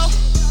it off,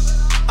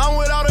 I'm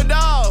with all the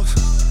dogs.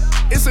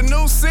 It's a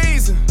new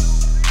season,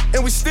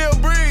 and we still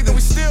breathing.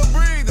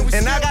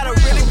 And I got a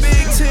really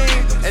big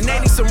team, and they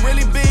need some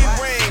really big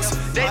rings.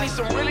 They need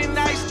some really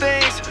nice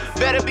things.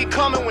 Better be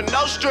coming with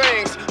no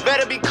strings.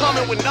 Better be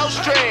coming with no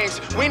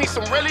strings. We need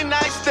some really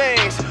nice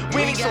things.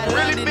 We need some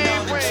really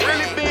big rings.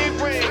 Really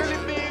big rings.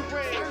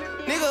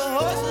 Nigga,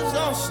 horses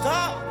don't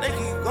stop, they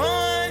keep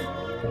going.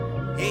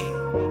 Hey,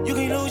 you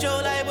can lose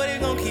your life, but it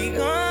gon' keep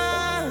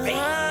going.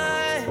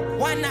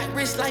 Why not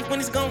risk life when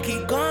it's gon'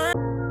 keep going?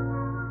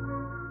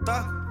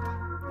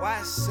 Why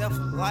is self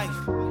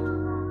life?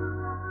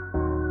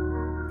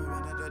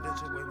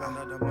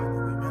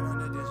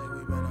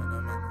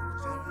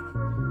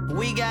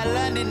 We got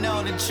London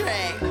on the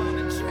track.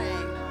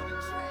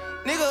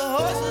 Nigga,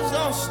 horses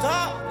don't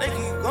stop, they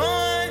keep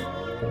going.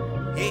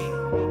 Hey,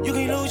 you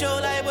can lose your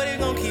life, but it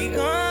gon' keep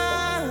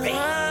going.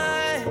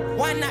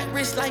 Why not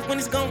risk life when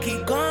it's gon'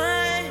 keep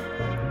going?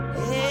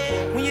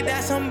 Yeah. When you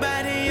die,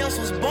 somebody else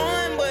was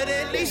born, but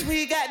at least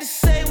we got to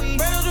say we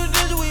ran on the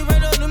digit, we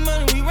ran on the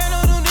money, we ran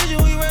on the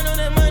digit, we ran on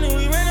that money,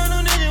 we ran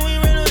on the digit, we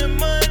ran on the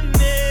money.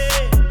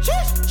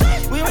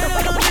 We ran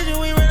on the digit,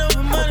 we ran on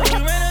the money,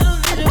 we ran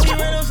on the digit, we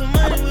ran on some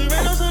money, we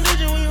ran on some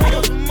digit, we ran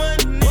on some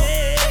money.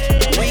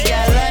 We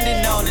got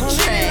London on the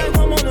track.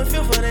 I'm on the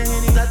field for the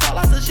Hennies. I talk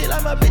lots of shit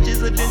like my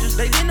bitches are dangerous.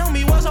 They didn't know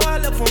me once, so I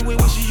left from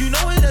with wishes. You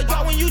know it's a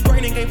drop when you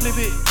drain and can't flip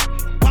it.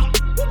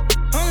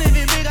 I'm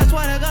living big, I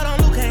swear to God, on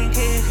Luke ain't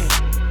kidding.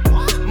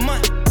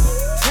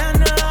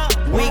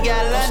 We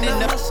got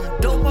London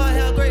up. Dope her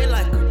hair great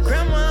like a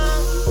grandma.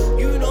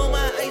 You know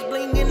my ice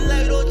blingin'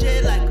 like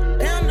Dolce like a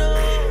panda.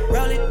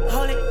 Roll it,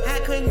 hold it, I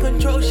couldn't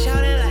control,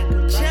 shout it like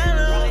a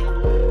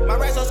channel. My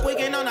racks are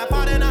squeaking on that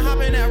pot and I hop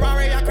in that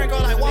Rari, I crank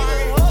all like water.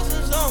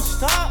 Horses don't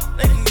stop,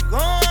 they keep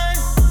going.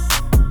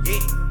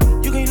 Yeah,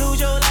 you can lose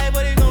your life,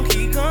 but it gon'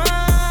 keep going.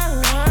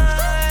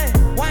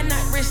 Why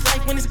not risk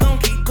life when it's gon'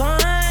 keep going?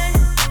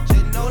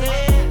 Just know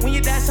that when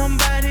you die,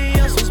 somebody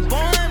else was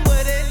born,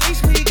 but at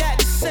least we got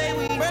to say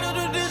we ran on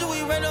the digit, we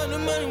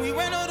money, we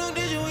ran on them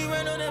digits, we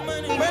ran on that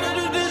money. Ran on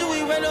them digits,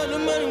 we ran on the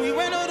money. We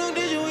ran on them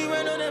digits, we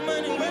ran on that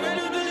money. Ran on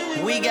them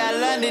digits, we got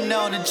London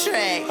on the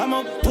track.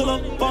 I'ma pull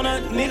up on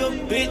a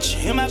nigga, bitch,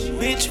 and my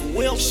bitch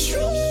will shoot.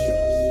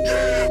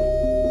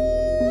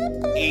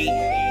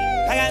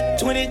 I got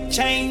 20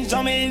 chains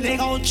on me, they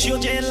gon' chill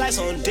just like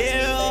some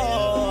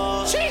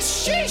deal.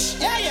 Sheesh, sheesh,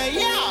 yeah, yeah,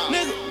 yeah.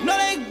 Nigga, no,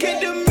 they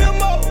get the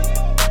memo.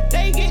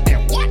 They get the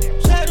what?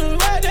 Say the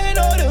right, they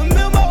know the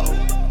memo.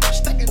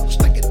 Stick it.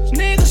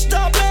 Nigga,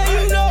 stop playing,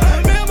 you know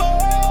the memo.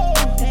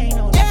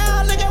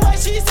 Yeah, look at what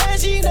she said,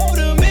 she know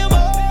the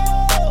memo.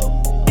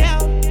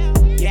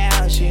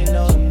 Yeah, she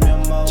know the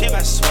memo. Check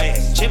my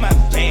swag, check my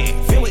bag,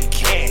 filled with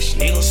cash,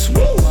 nigga.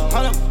 Smooth,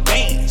 100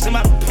 bands in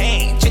my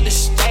pants, check the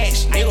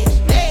stash, nigga.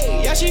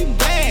 Yeah, she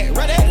bad,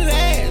 right at the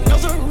ass, no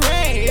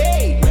rain,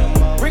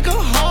 yeah. Break her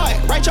heart,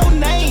 write your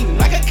name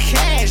like a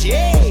cash,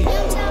 yeah.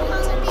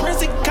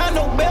 Prince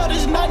condo belt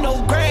is not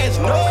no grass,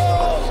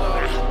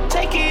 no.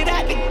 Take it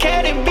out the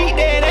cat and beat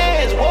that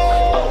ass,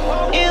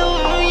 whoa.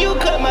 Ew, you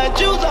cut my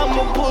juice,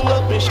 I'ma pull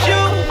up and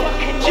shoot.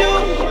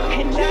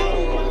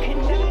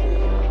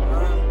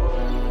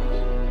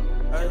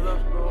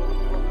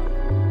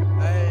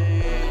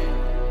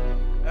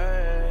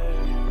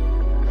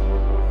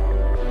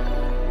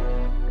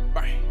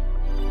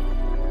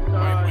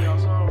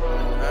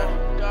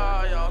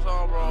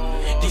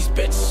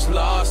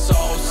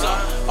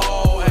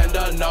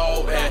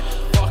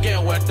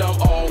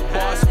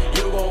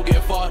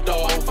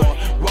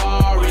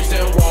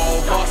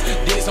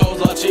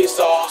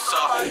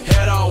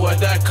 Head on with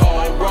that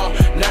cold, bro.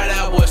 Now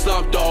that boy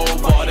slumped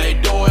over. They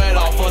do it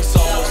all for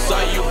soul.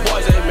 Son, you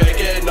boys ain't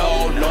making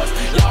no noise.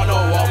 Y'all know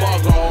I'm a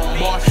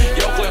grown boy.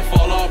 Your clip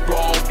full of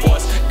bro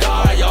boys.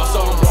 God, y'all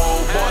some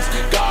road boys.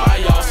 God,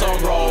 y'all some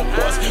road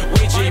boys.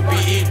 We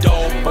GBE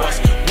dope boys.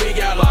 We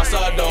got lots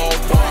of dope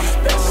boys.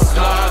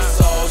 Slide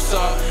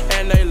Sosa,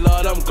 and they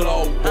love them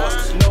glow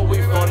boys. Know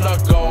we from the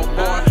go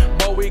boy,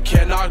 but we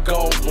cannot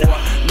go boy.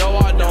 No,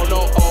 I don't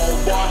know old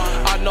boy.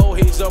 I know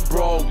he's a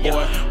bro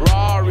boy.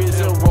 Rari's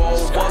and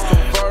rolls, boys,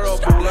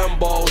 convertible and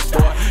bows,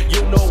 boy.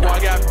 You know I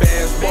got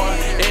bands, boy,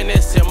 and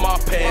it's in my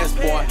pants,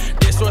 boy.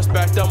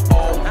 Disrespect them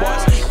old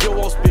boys, you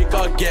won't speak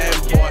again,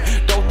 boy.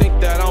 Don't think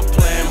that I'm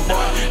playing,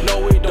 boy.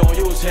 No, we don't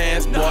use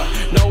hands, boy.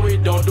 No, we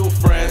don't do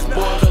friends,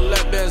 boy.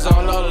 Collect bands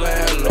on the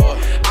landlord.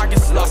 I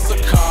get lots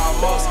of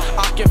commas,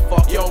 I can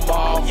fuck your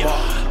mama.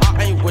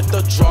 I ain't with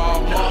the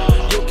drama,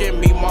 you can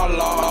meet my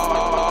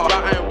law.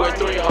 I ain't with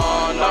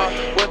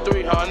 300, with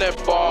 300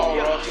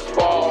 ballers.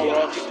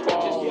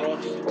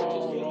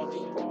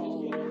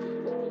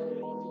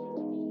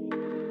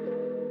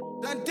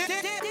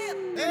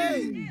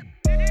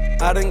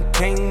 I done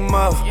came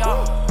up,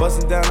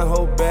 bustin' down the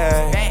whole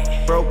bag.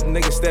 Broke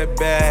nigga step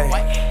back.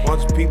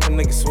 Want your people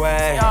nigga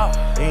swag.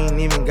 Ain't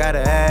even gotta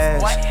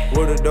ask.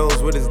 What are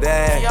those? What is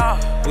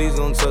that? Please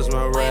don't touch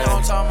my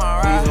rap.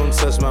 Please don't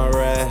touch my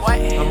rap.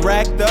 I'm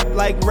racked up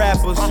like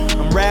rappers.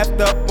 I'm wrapped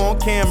up on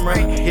camera.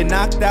 Get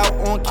knocked out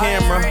on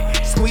camera.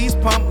 Squeeze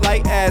pump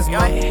like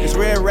asthma. It's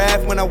rare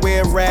wrath when I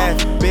wear wrath.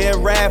 Bear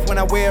wrath when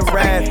I wear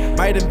wrath.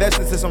 Might invest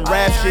into some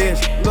rap shit.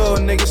 Little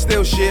nigga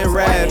still shit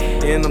rap.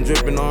 And I'm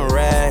dripping on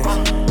rags.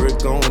 Rick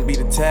gon' be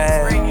the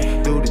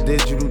tag. Do the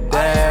digital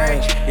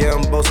dash. Yeah,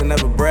 I'm boasting,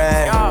 never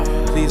brag.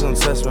 Please don't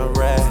touch my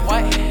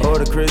rap. Or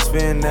the Chris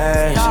Van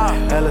Nash.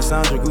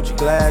 Alessandra Gucci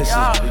glasses.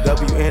 The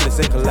W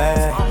Anderson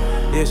collab.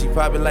 Yeah, she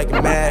pop it like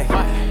a Mac.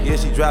 Yeah,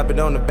 she drop it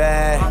on the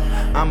bag.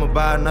 I'ma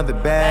buy another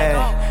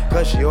bag.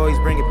 Cause she always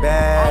bring it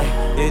back.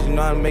 Yeah, you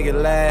know how to make it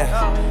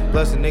laugh.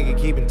 Plus a nigga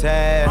keeping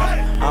tabs.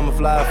 I'ma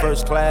fly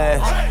first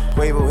class.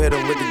 Quavo hit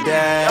him with the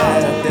dab.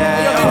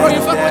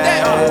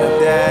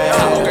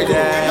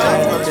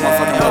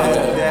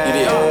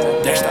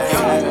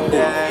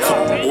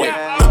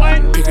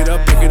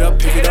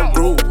 Pick it up,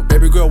 groove.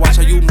 Baby girl, watch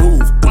how you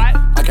move.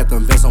 I got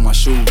them vests on my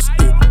shoes.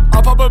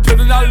 I pop a pill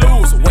and I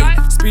lose.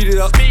 Wait, speed it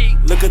up.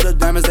 Look at the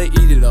diamonds, they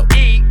eat it up.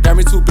 Got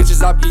me 2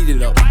 bitches, I eat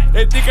it up.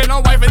 They thinking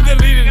I'm wife and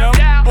deleting them.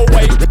 Oh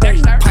wait,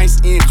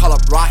 pints in, call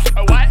up rocket.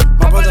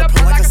 My brother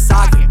pull like a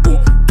socket.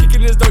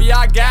 Kicking this door, yeah,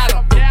 I got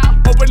him.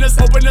 Open this.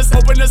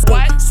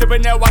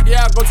 Sipping that walk,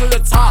 yeah, I go to the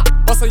top.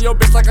 Bustin' your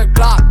bitch like a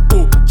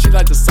Glock. She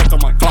like to suck on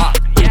my Glock.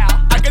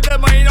 I get that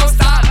money, don't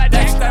stop.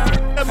 Dexter,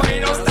 the money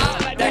don't stop.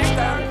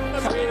 Dexter.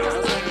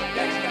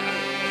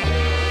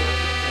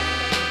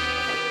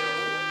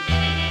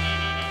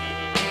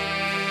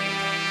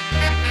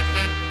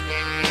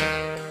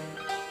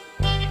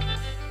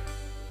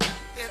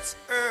 It's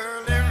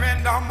early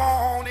in the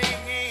morning.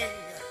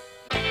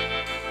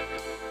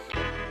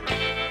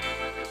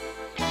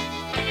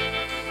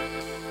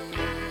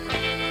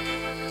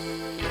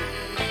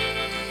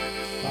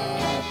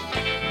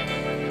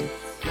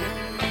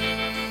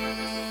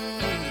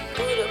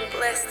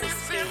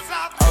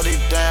 All these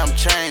damn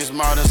chains,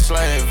 modern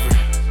slavery.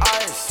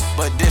 Ice.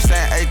 But this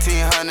ain't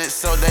 1800,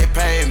 so they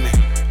pay me.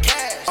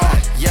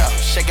 Yeah,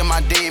 shaking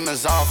my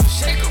demons off.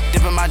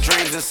 Dipping my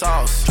dreams in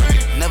sauce.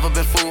 Never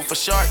been fooled for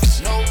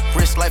sharks.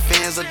 Wrist like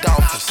fins of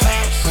dolphins.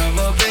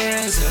 Rubber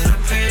bands in the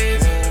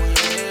pavement.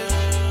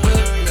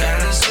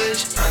 Gotta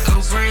switch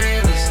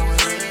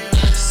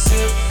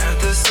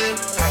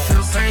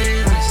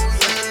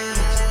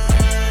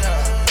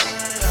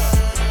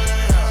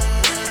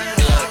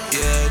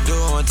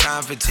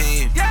a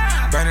team.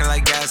 Burning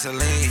like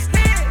gasoline.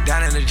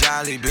 Down in the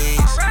Jolly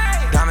Beans.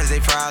 Diamonds, they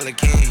for all the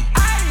king.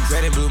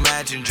 Red and blue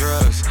matching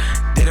drugs.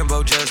 Did them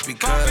both just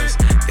because.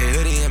 They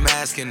hoodie and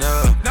masking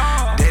up.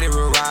 They the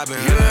real Robin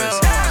Hoods.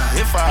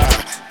 If I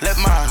let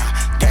my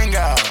gang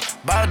out,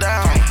 bow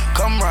down,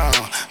 come round,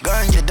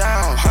 gun you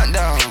down, hunt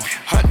down,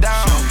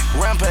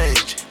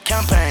 rampage,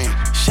 campaign,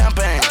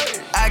 champagne,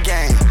 I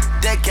gain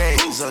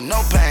decades of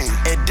no pain.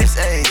 At this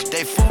age,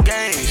 they fool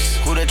games.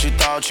 Who that you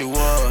thought you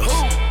was?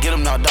 Get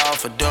them knocked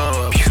off for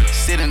dubs.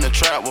 Sit in the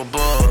trap with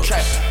bugs.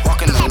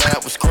 Walk in the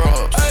lab with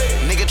scrubs.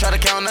 Nigga try to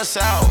count us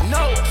out.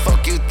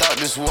 Fuck you thought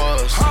this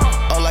was.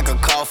 Oh, like a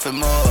coffee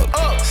mug.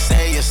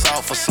 Say it's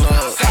all for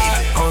slugs.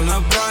 On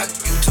the block,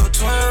 you took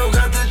 12,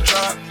 got the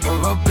drop.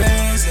 Rubber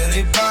bands, yeah,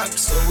 they pop.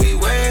 So we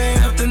way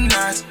up the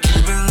notch.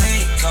 Cuban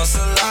link cost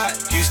a lot.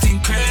 Houston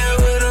crib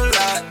with a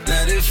lot.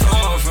 Let it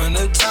fall from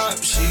the top.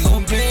 She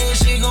gon' bend,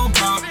 she gon'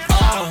 pop.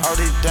 All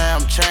these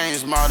damn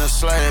chains, modern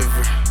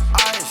slavery.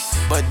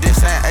 But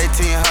this ain't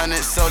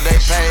 1800, so they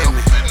pay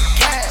me.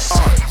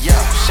 Yeah,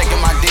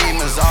 shaking my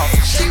demons off.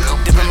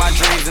 Dipping my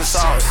dreams in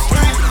sauce.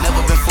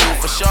 Never been fooled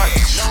for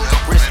sharks.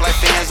 Wrist like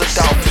fans of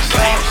dolphins.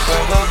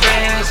 Rubber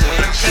bands in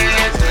the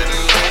pants in the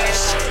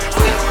legs.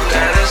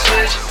 Got a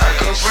switch, I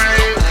could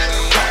break.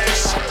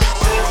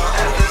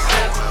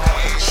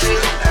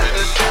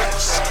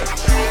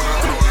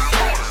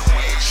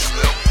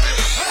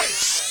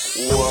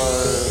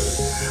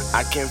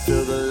 I can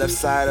feel the left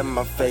side of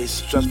my face.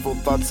 Stressful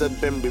thoughts have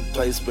been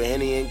replaced with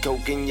Henny and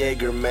Coke and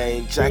Jaeger,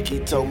 man. Jackie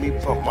told me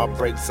pump my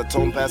brakes. I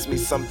told him pass me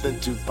something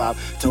to pop.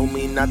 Told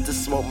me not to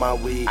smoke my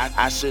weed.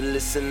 I should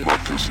listen.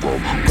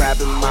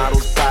 Grabbing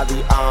models by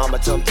the arm. I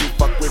tell them to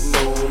fuck with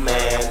Moon,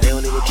 man. They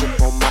don't even trip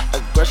on my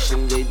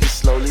aggression. They just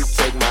slowly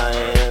take my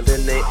hand.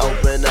 Then they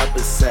open up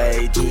and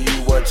say, do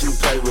you want to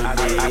play with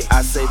me?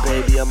 I say,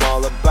 baby, I'm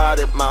all about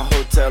it. My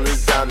hotel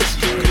is down the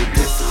street.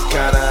 This is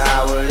kinda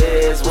how it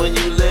is when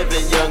you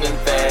living young and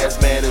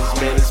fast.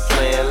 Management is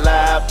playing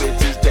loud,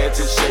 bitches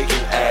dancing,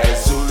 shaking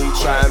ass. Zuli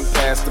try and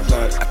pass the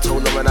blunt. I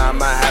told them I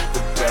might have to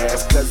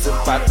pass. Cause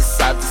if I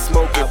decide to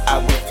smoke it, I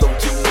would float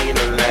to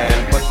Nina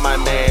land. But my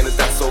man, is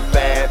that so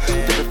bad?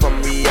 Different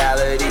from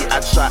reality.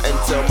 I try and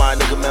tell my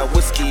nigga man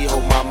whiskey.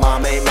 Hope my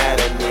mom ain't mad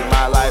at me.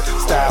 My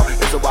lifestyle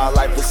is a wild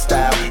life with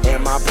style.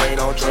 And my brain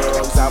on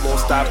drugs. I won't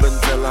stop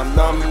until I'm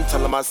numb.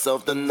 Telling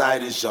myself the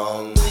night is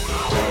young.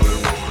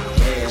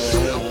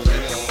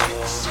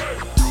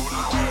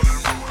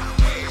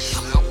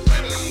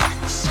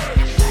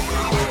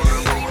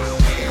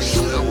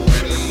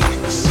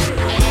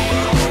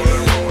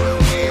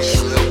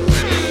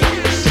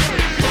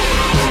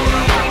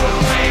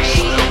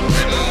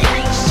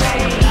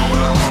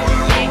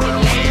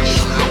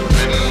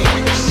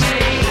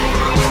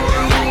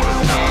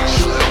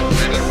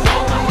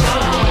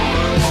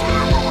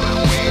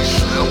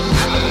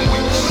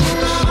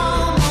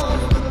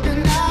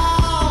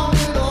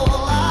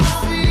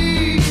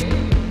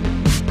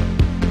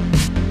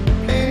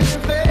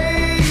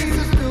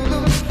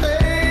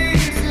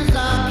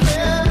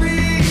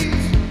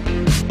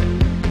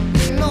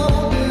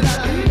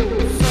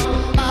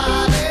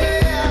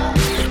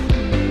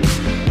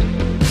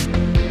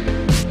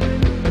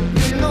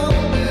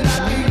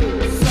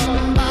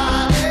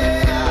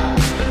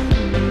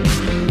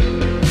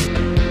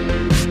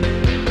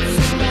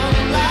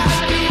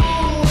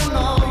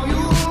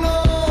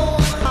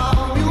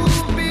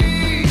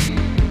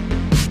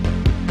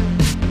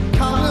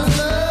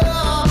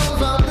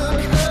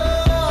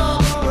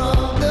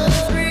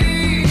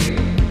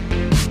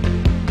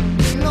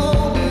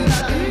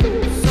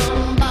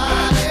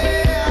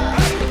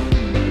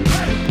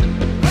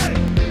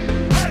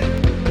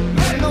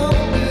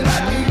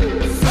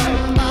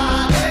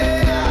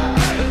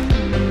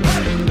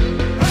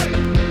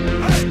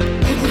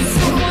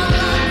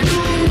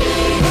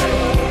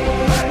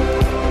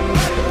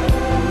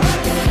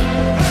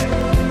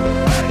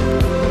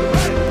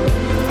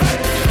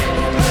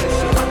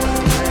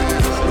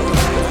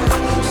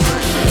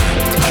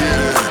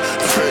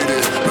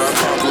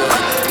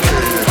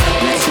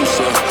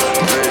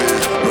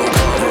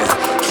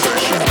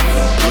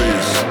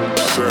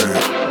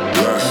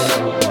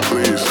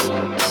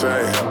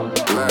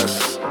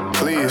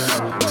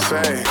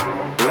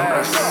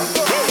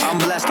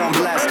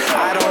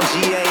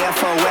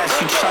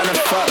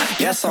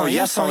 Yes on,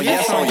 yes on,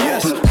 yes on,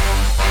 yes.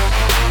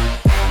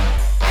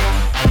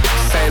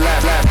 Say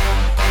less, less.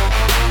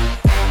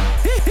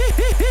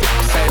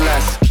 Say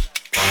less.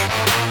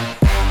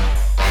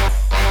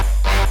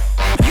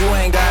 You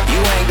ain't got, you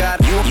ain't got.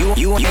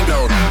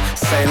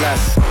 Say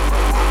less.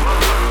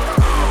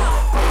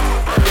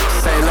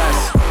 Say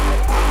less.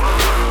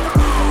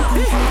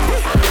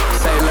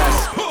 Say less.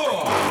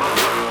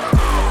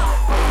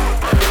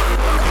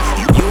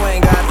 You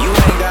ain't got, you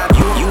ain't got,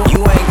 you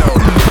ain't got.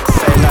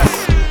 Say less.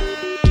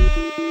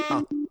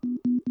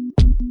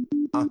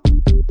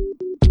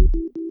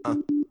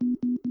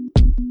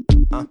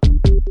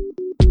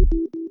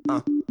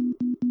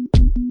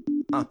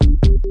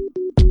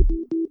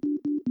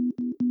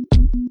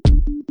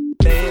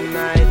 Day and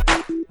night,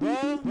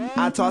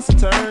 I toss and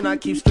turn, I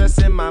keep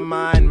stressing my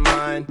mind.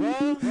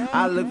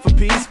 I look for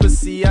peace, but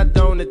see I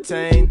don't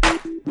attain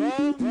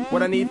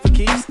what I need for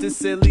keeps this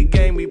silly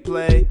game we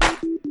play.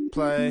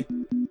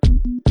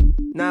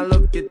 Now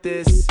look at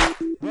this.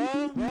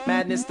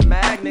 Madness, the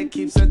magnet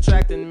keeps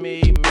attracting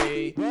me.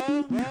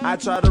 I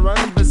try to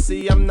run, but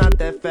see I'm not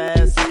that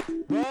fast.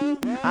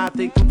 I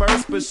think I'm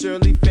first, but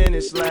surely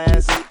finish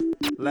last.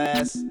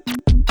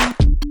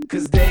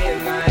 Cause day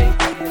and night,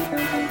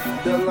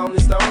 the lonely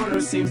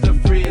stoner seems to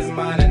free his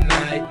mind at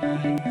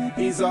night.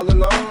 He's all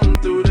alone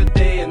through the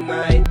day and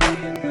night.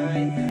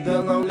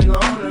 The lonely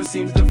loner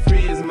seems to free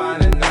his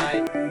mind at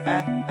night.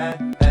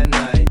 At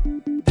night,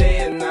 day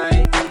and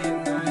night.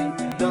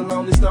 The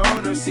lonely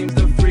stoner seems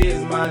to free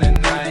his mind at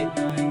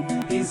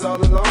night. He's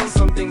all alone,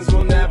 some things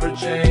will never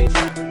change.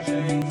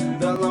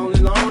 The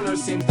lonely loner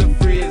seems to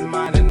free his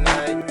mind at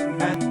night.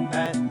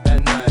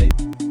 At night,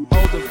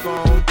 hold the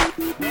phone.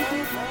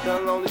 The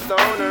lonely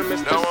stoner,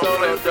 Mr.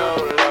 Solo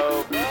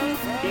Dolo.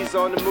 He's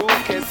on the move,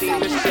 can't seem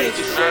to shake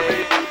the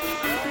shade.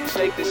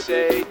 Shake the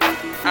shade.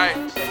 Hey.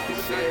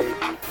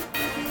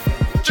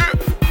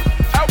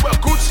 I wear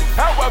Gucci, I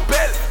wear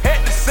Belly at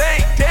the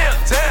same damn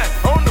time.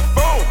 On the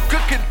phone,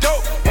 cooking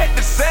dope at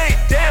the same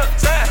damn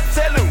time.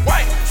 Selling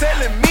white,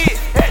 selling mid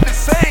at the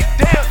same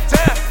damn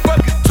time.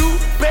 Fucking two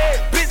bad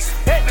bitches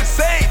at the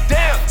same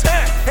damn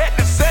time. At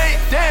the same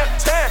damn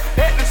time.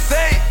 At the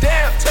same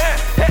damn time.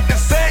 At the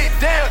same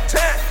damn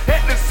time.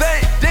 At the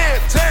same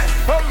damn time.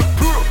 I'm in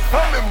Brutal,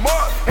 I'm in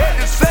Mark at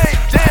the same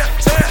damn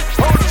time.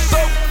 On the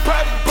soap,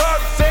 private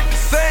barbers at the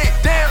same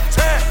damn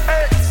time.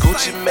 Hey.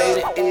 Gucci made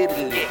it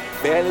Italy,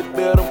 barely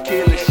built them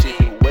killing shit.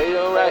 The way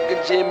I'm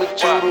rockin' Jimmy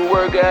Choo, the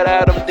workout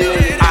out, I'm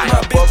dealing. I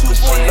fuck with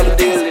shit, I'm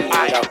dealing. I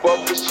fuck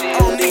with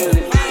shit, I'm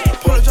dealing.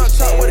 Pull a drop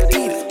top with an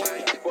eater.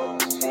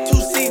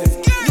 2-seater.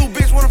 New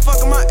bitch wanna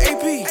fuck in my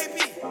AP.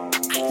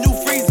 New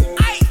freezer.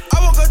 I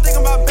woke up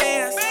thinking about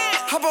bands.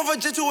 Hop off a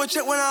jet to a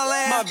check when I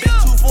land. My bitch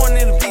too foreign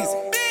in the visa.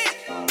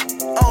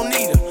 I don't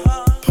need her.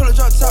 Pull a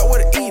drop top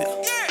with an eater.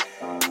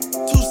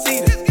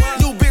 2-seater.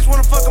 New bitch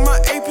wanna fuck in my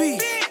AP.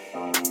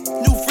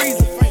 New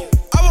freezer.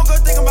 I woke up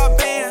thinking about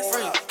bands.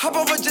 Hop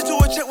off a jet to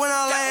a check when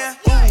I land.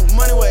 Ooh,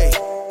 money way.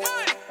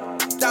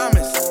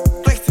 Diamonds.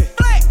 Flexing.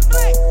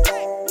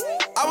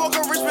 I woke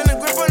up rich, spin a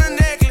grip on a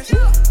necklace.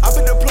 I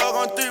put the plug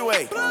on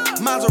 3-way.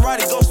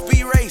 Maserati go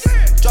speed race.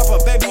 Drop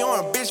a baby on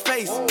a bitch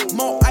face.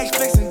 More ice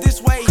flexing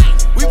this way.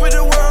 We put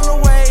the world on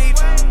a wave.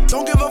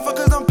 Don't give a fuck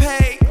cause I'm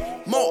paid.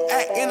 More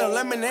act in a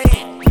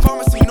lemonade.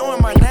 Pharmacy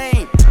knowing my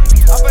name.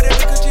 I bet that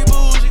because she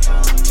bougie.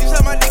 She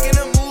said my dick in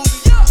a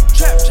movie.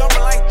 Trap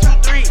jumping like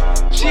 2-3.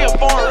 She a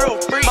foreign real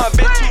free. My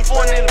bitch too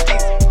foreign in the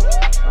visa.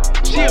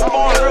 She a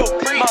foreign real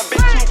free. My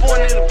bitch too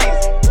foreign in the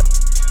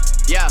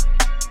visa. Yeah.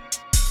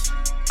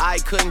 I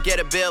couldn't get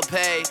a bill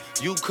paid.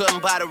 You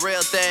couldn't buy the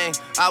real thing.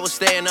 I was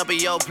staying up at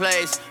your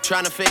place,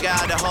 trying to figure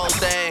out the whole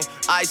thing.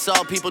 I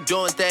saw people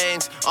doing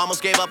things,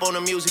 almost gave up on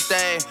the music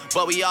thing.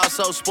 But we all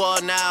so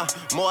spoiled now.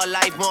 More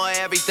life, more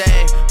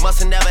everything.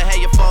 Must've never had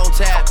your phone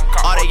tapped.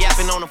 All that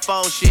yapping on the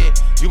phone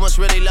shit. You must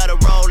really love the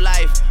road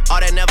life.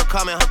 All that never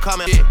coming, her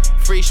coming shit.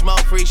 Free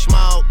smoke,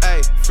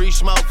 ayy. Free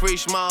smoke, ayy.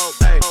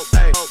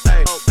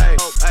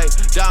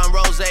 Don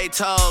Rose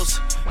toes.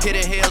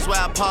 Hitting heels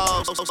where I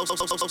pose.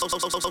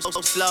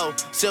 Slow.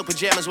 Silk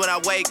pajamas when I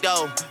wake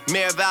though.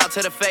 Mirror vow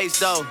to the face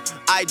though.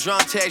 I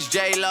drunk text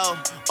J-Lo.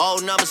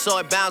 Old number so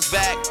it bounced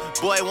back.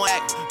 Boy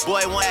whack.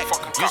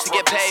 Used to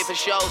get paid for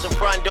shows in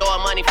front door.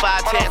 Money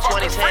 5, 10,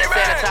 20s, hand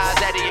sanitize.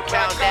 How do you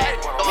count that?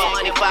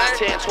 Money 5,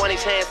 10,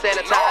 20s, hand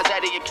sanitize. How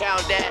do you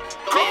count that?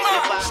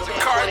 5, 10,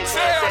 20s,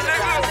 hand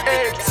sanitize.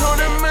 Hey,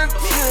 Tony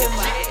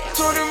Montana.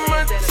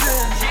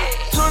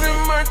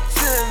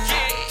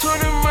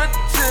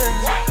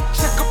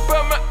 Check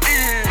about my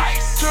ears.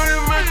 Tony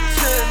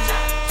Montana.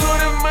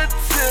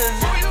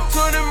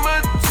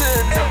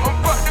 I'm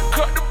about to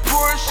cut the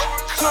Porsche.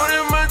 Tony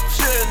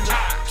Montana.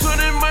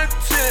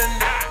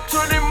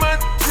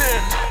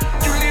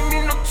 You leave me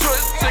no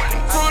choice, take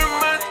it. Tony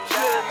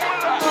Montana.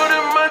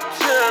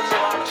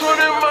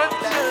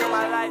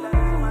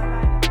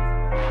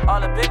 All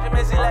the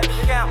Benjamins he let me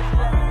count.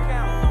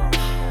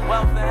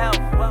 Wealth and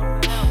health.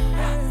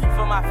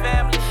 For my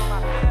family.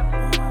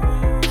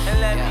 And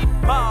let me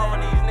ball on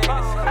these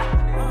niggas.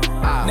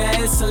 Now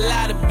it's a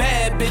lot of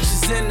bad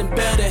bitches in the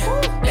building.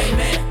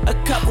 Amen. A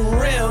couple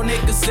real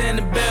niggas in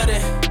the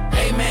building.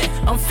 Amen.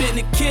 I'm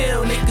finna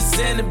kill niggas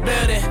in the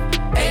building.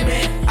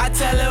 Amen. I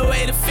tell her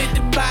wait to 50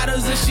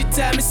 bottles and she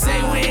tell me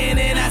say when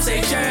and I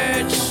say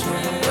church.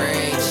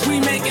 We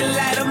make it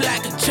light up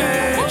like a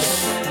church.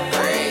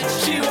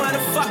 She wanna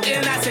fuck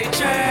and I say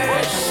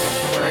church.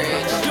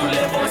 You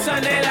live on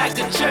Sunday like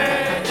the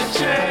church.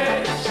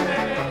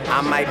 I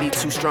I might be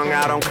too strung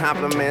out on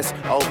compliments,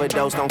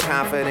 overdosed on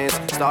confidence.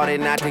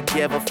 Started not to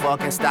give a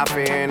fuck and stop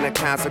fearing the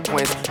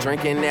consequence.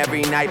 Drinking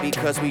every night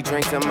because we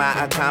drink to my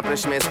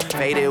accomplishments.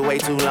 Faded way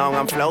too long,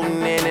 I'm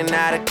floating in and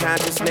out of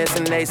consciousness.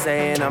 And they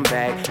saying I'm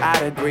back,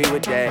 I'd agree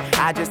with that.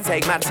 I just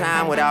take my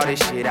time with all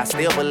this shit, I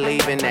still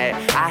believe in that.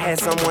 I had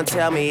someone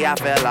tell me I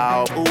fell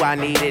off, ooh, I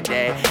needed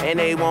that. And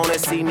they wanna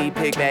see me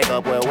pick back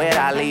up, well, where'd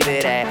I leave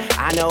it at?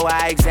 I know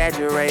I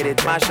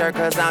exaggerated my shirt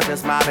cause I'm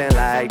just mobbing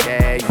like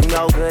that. You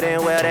know good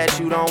and well that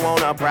you don't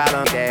want a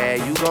problem, dad.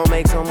 You gon'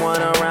 make someone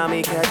around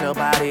me catch a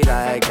body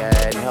like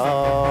that.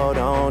 No,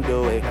 don't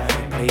do it,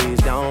 please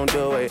don't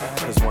do it.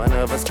 Cause one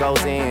of us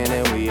goes in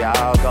and we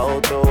all go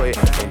through it.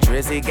 And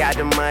Drizzy got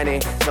the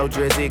money, so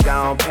Drizzy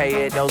gon'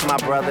 pay it. Those my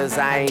brothers,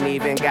 I ain't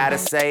even gotta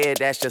say it.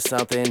 That's just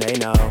something they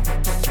know.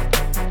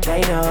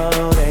 They know,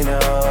 they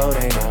know,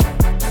 they know.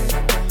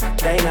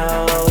 They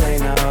know, they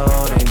know,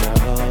 they know.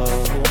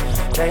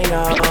 They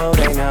know,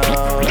 they know,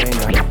 they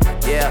know.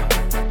 Yeah,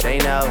 they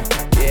know,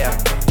 yeah.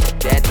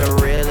 That the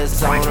real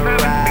is on the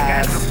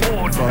rise. The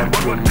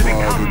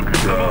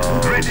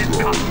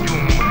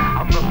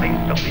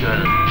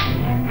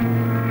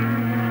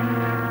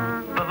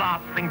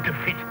last thing to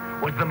fit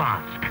was the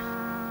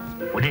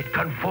mask. Would it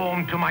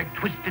conform to my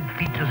twisted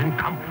features in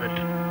comfort?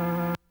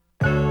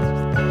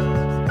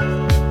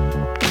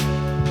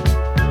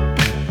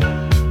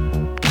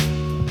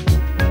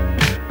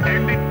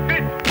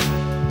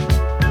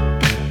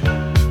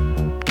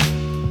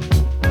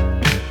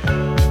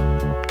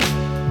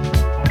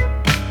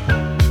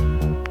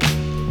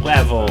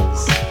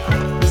 Levels.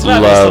 This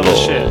level's the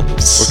shit.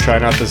 We're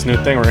trying out this new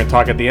thing. We're gonna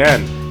talk at the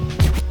end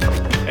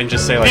and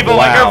just say like, people wow.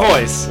 like our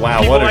voice. Wow,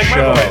 people what a like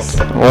show!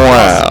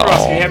 Wow.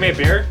 Ross, can you hand me a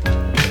beer?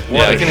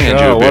 What a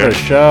show! What a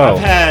show!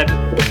 I've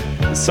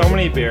had so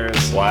many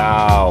beers.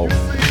 Wow.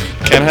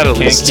 Ken had at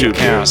least 2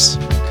 beers.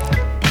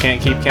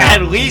 Can't keep count.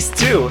 At least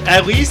 2.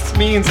 At least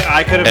means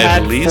I could have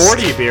had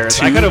 40 beers.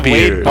 I could have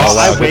weighed. Oh,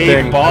 wow, I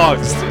weighed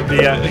Boggs.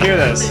 Hear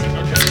this.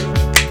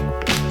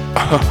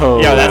 Oh,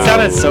 yo, that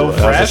sounded so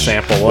fresh. That's a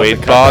sample.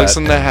 Wade Boggs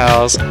in the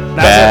house.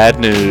 Bad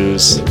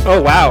news. Oh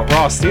wow,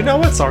 Ross, do you know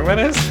what song that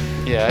is?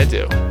 Yeah, I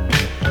do.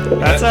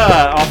 That's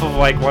off of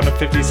like one of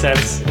 50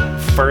 Cent's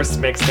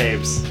first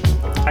mixtapes.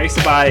 I used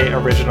to buy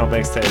original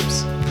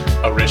mixtapes.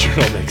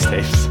 Original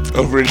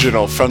mixtapes.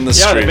 Original from the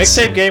streets. Yeah, the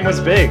mixtape game was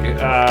big.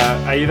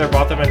 I either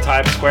bought them in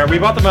Times Square. We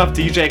bought them off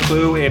DJ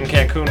Clue in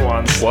Cancun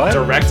once. What?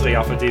 Directly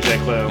off of DJ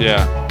Clue.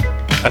 Yeah.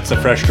 That's a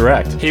fresh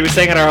direct. He was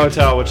staying at our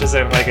hotel, which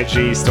isn't like a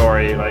G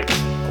story. Like,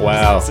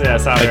 wow. It's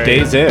not like very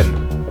Days In.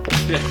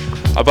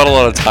 I bought a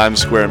lot of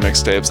Times Square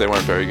mixtapes. They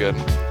weren't very good.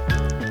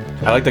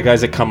 I like the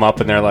guys that come up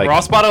and they're like.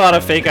 Ross bought a lot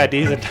of fake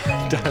IDs in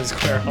Times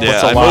Square.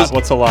 Yeah,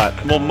 What's a lot?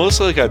 Well,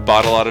 mostly like I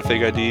bought a lot of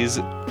fake IDs,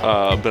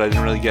 but I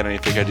didn't really get any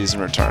fake IDs in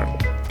return.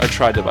 I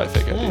tried to buy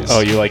fake IDs. Oh,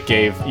 you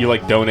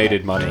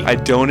donated money. I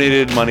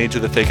donated money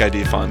to the fake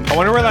ID fund. I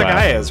wonder where that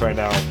guy is right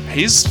now.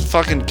 He's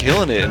fucking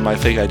killing it in my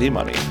fake ID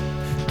money.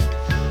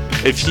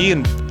 If he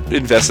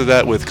invested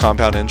that with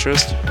compound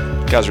interest,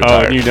 guys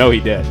retired. Oh, you know he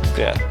did.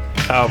 Yeah.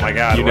 Oh my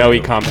god. You know he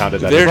compounded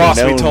that. Ross,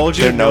 we told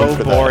you no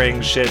boring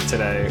shit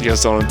today. You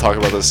guys don't want to talk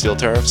about those steel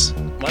tariffs?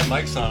 My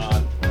mic's not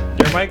on.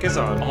 Your mic is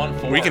on. I'm on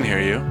 4. We can hear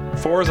you.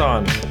 4's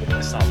on.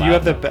 It's not loud. You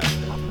have the...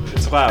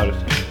 It's loud.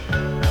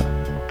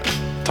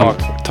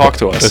 Talk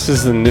to us. This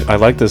is the new... I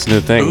like this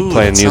new thing, Ooh,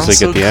 playing music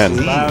so at the end.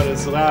 It's loud,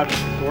 it's loud.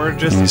 We're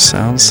just... You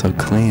sound so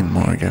clean,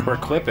 Morgan. We're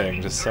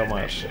clipping just so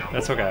much.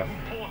 That's okay.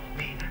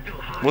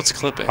 What's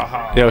clipping?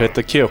 Yo, hit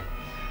the Q.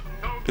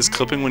 Is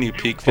clipping when you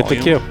peak Hit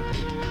volume? the Q.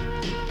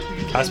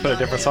 I just put a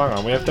different song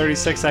on. We have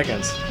 36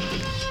 seconds.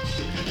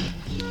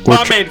 We're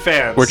Pomade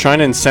fans. We're trying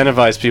to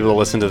incentivize people to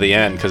listen to the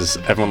end because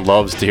everyone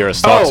loves to hear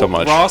us talk so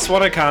much. Ross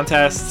won a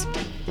contest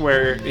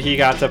where he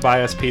got to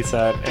buy us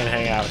pizza and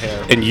hang out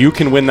here. And you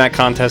can win that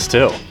contest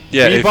too.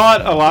 Yeah, we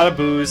bought a lot of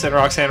booze, and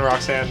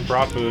Roxanne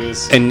brought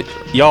booze. And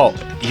y'all,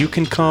 you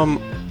can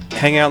come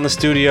hang out in the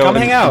studio Come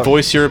hang out.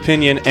 voice your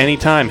opinion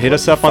anytime. Hit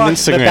us up on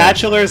Instagram. The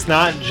Bachelor's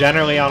not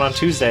generally on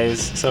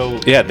Tuesdays, so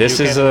yeah,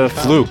 this is a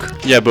fluke.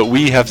 Yeah, but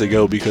we have to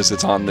go because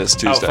it's on this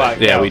Tuesday. Oh, fuck.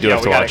 Yeah, Yo, we do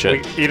have to watch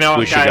it. You know what,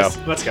 we should guys?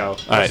 go. Let's go. All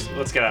right.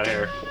 Let's get out of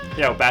here.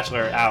 Yo,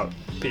 Bachelor out.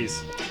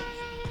 Peace.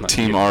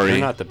 Team Ari. You're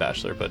not the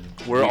Bachelor, but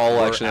we're all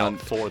we're actually out on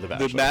for the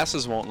Bachelor. The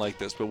masses won't like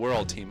this, but we're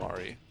all Team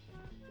Ari.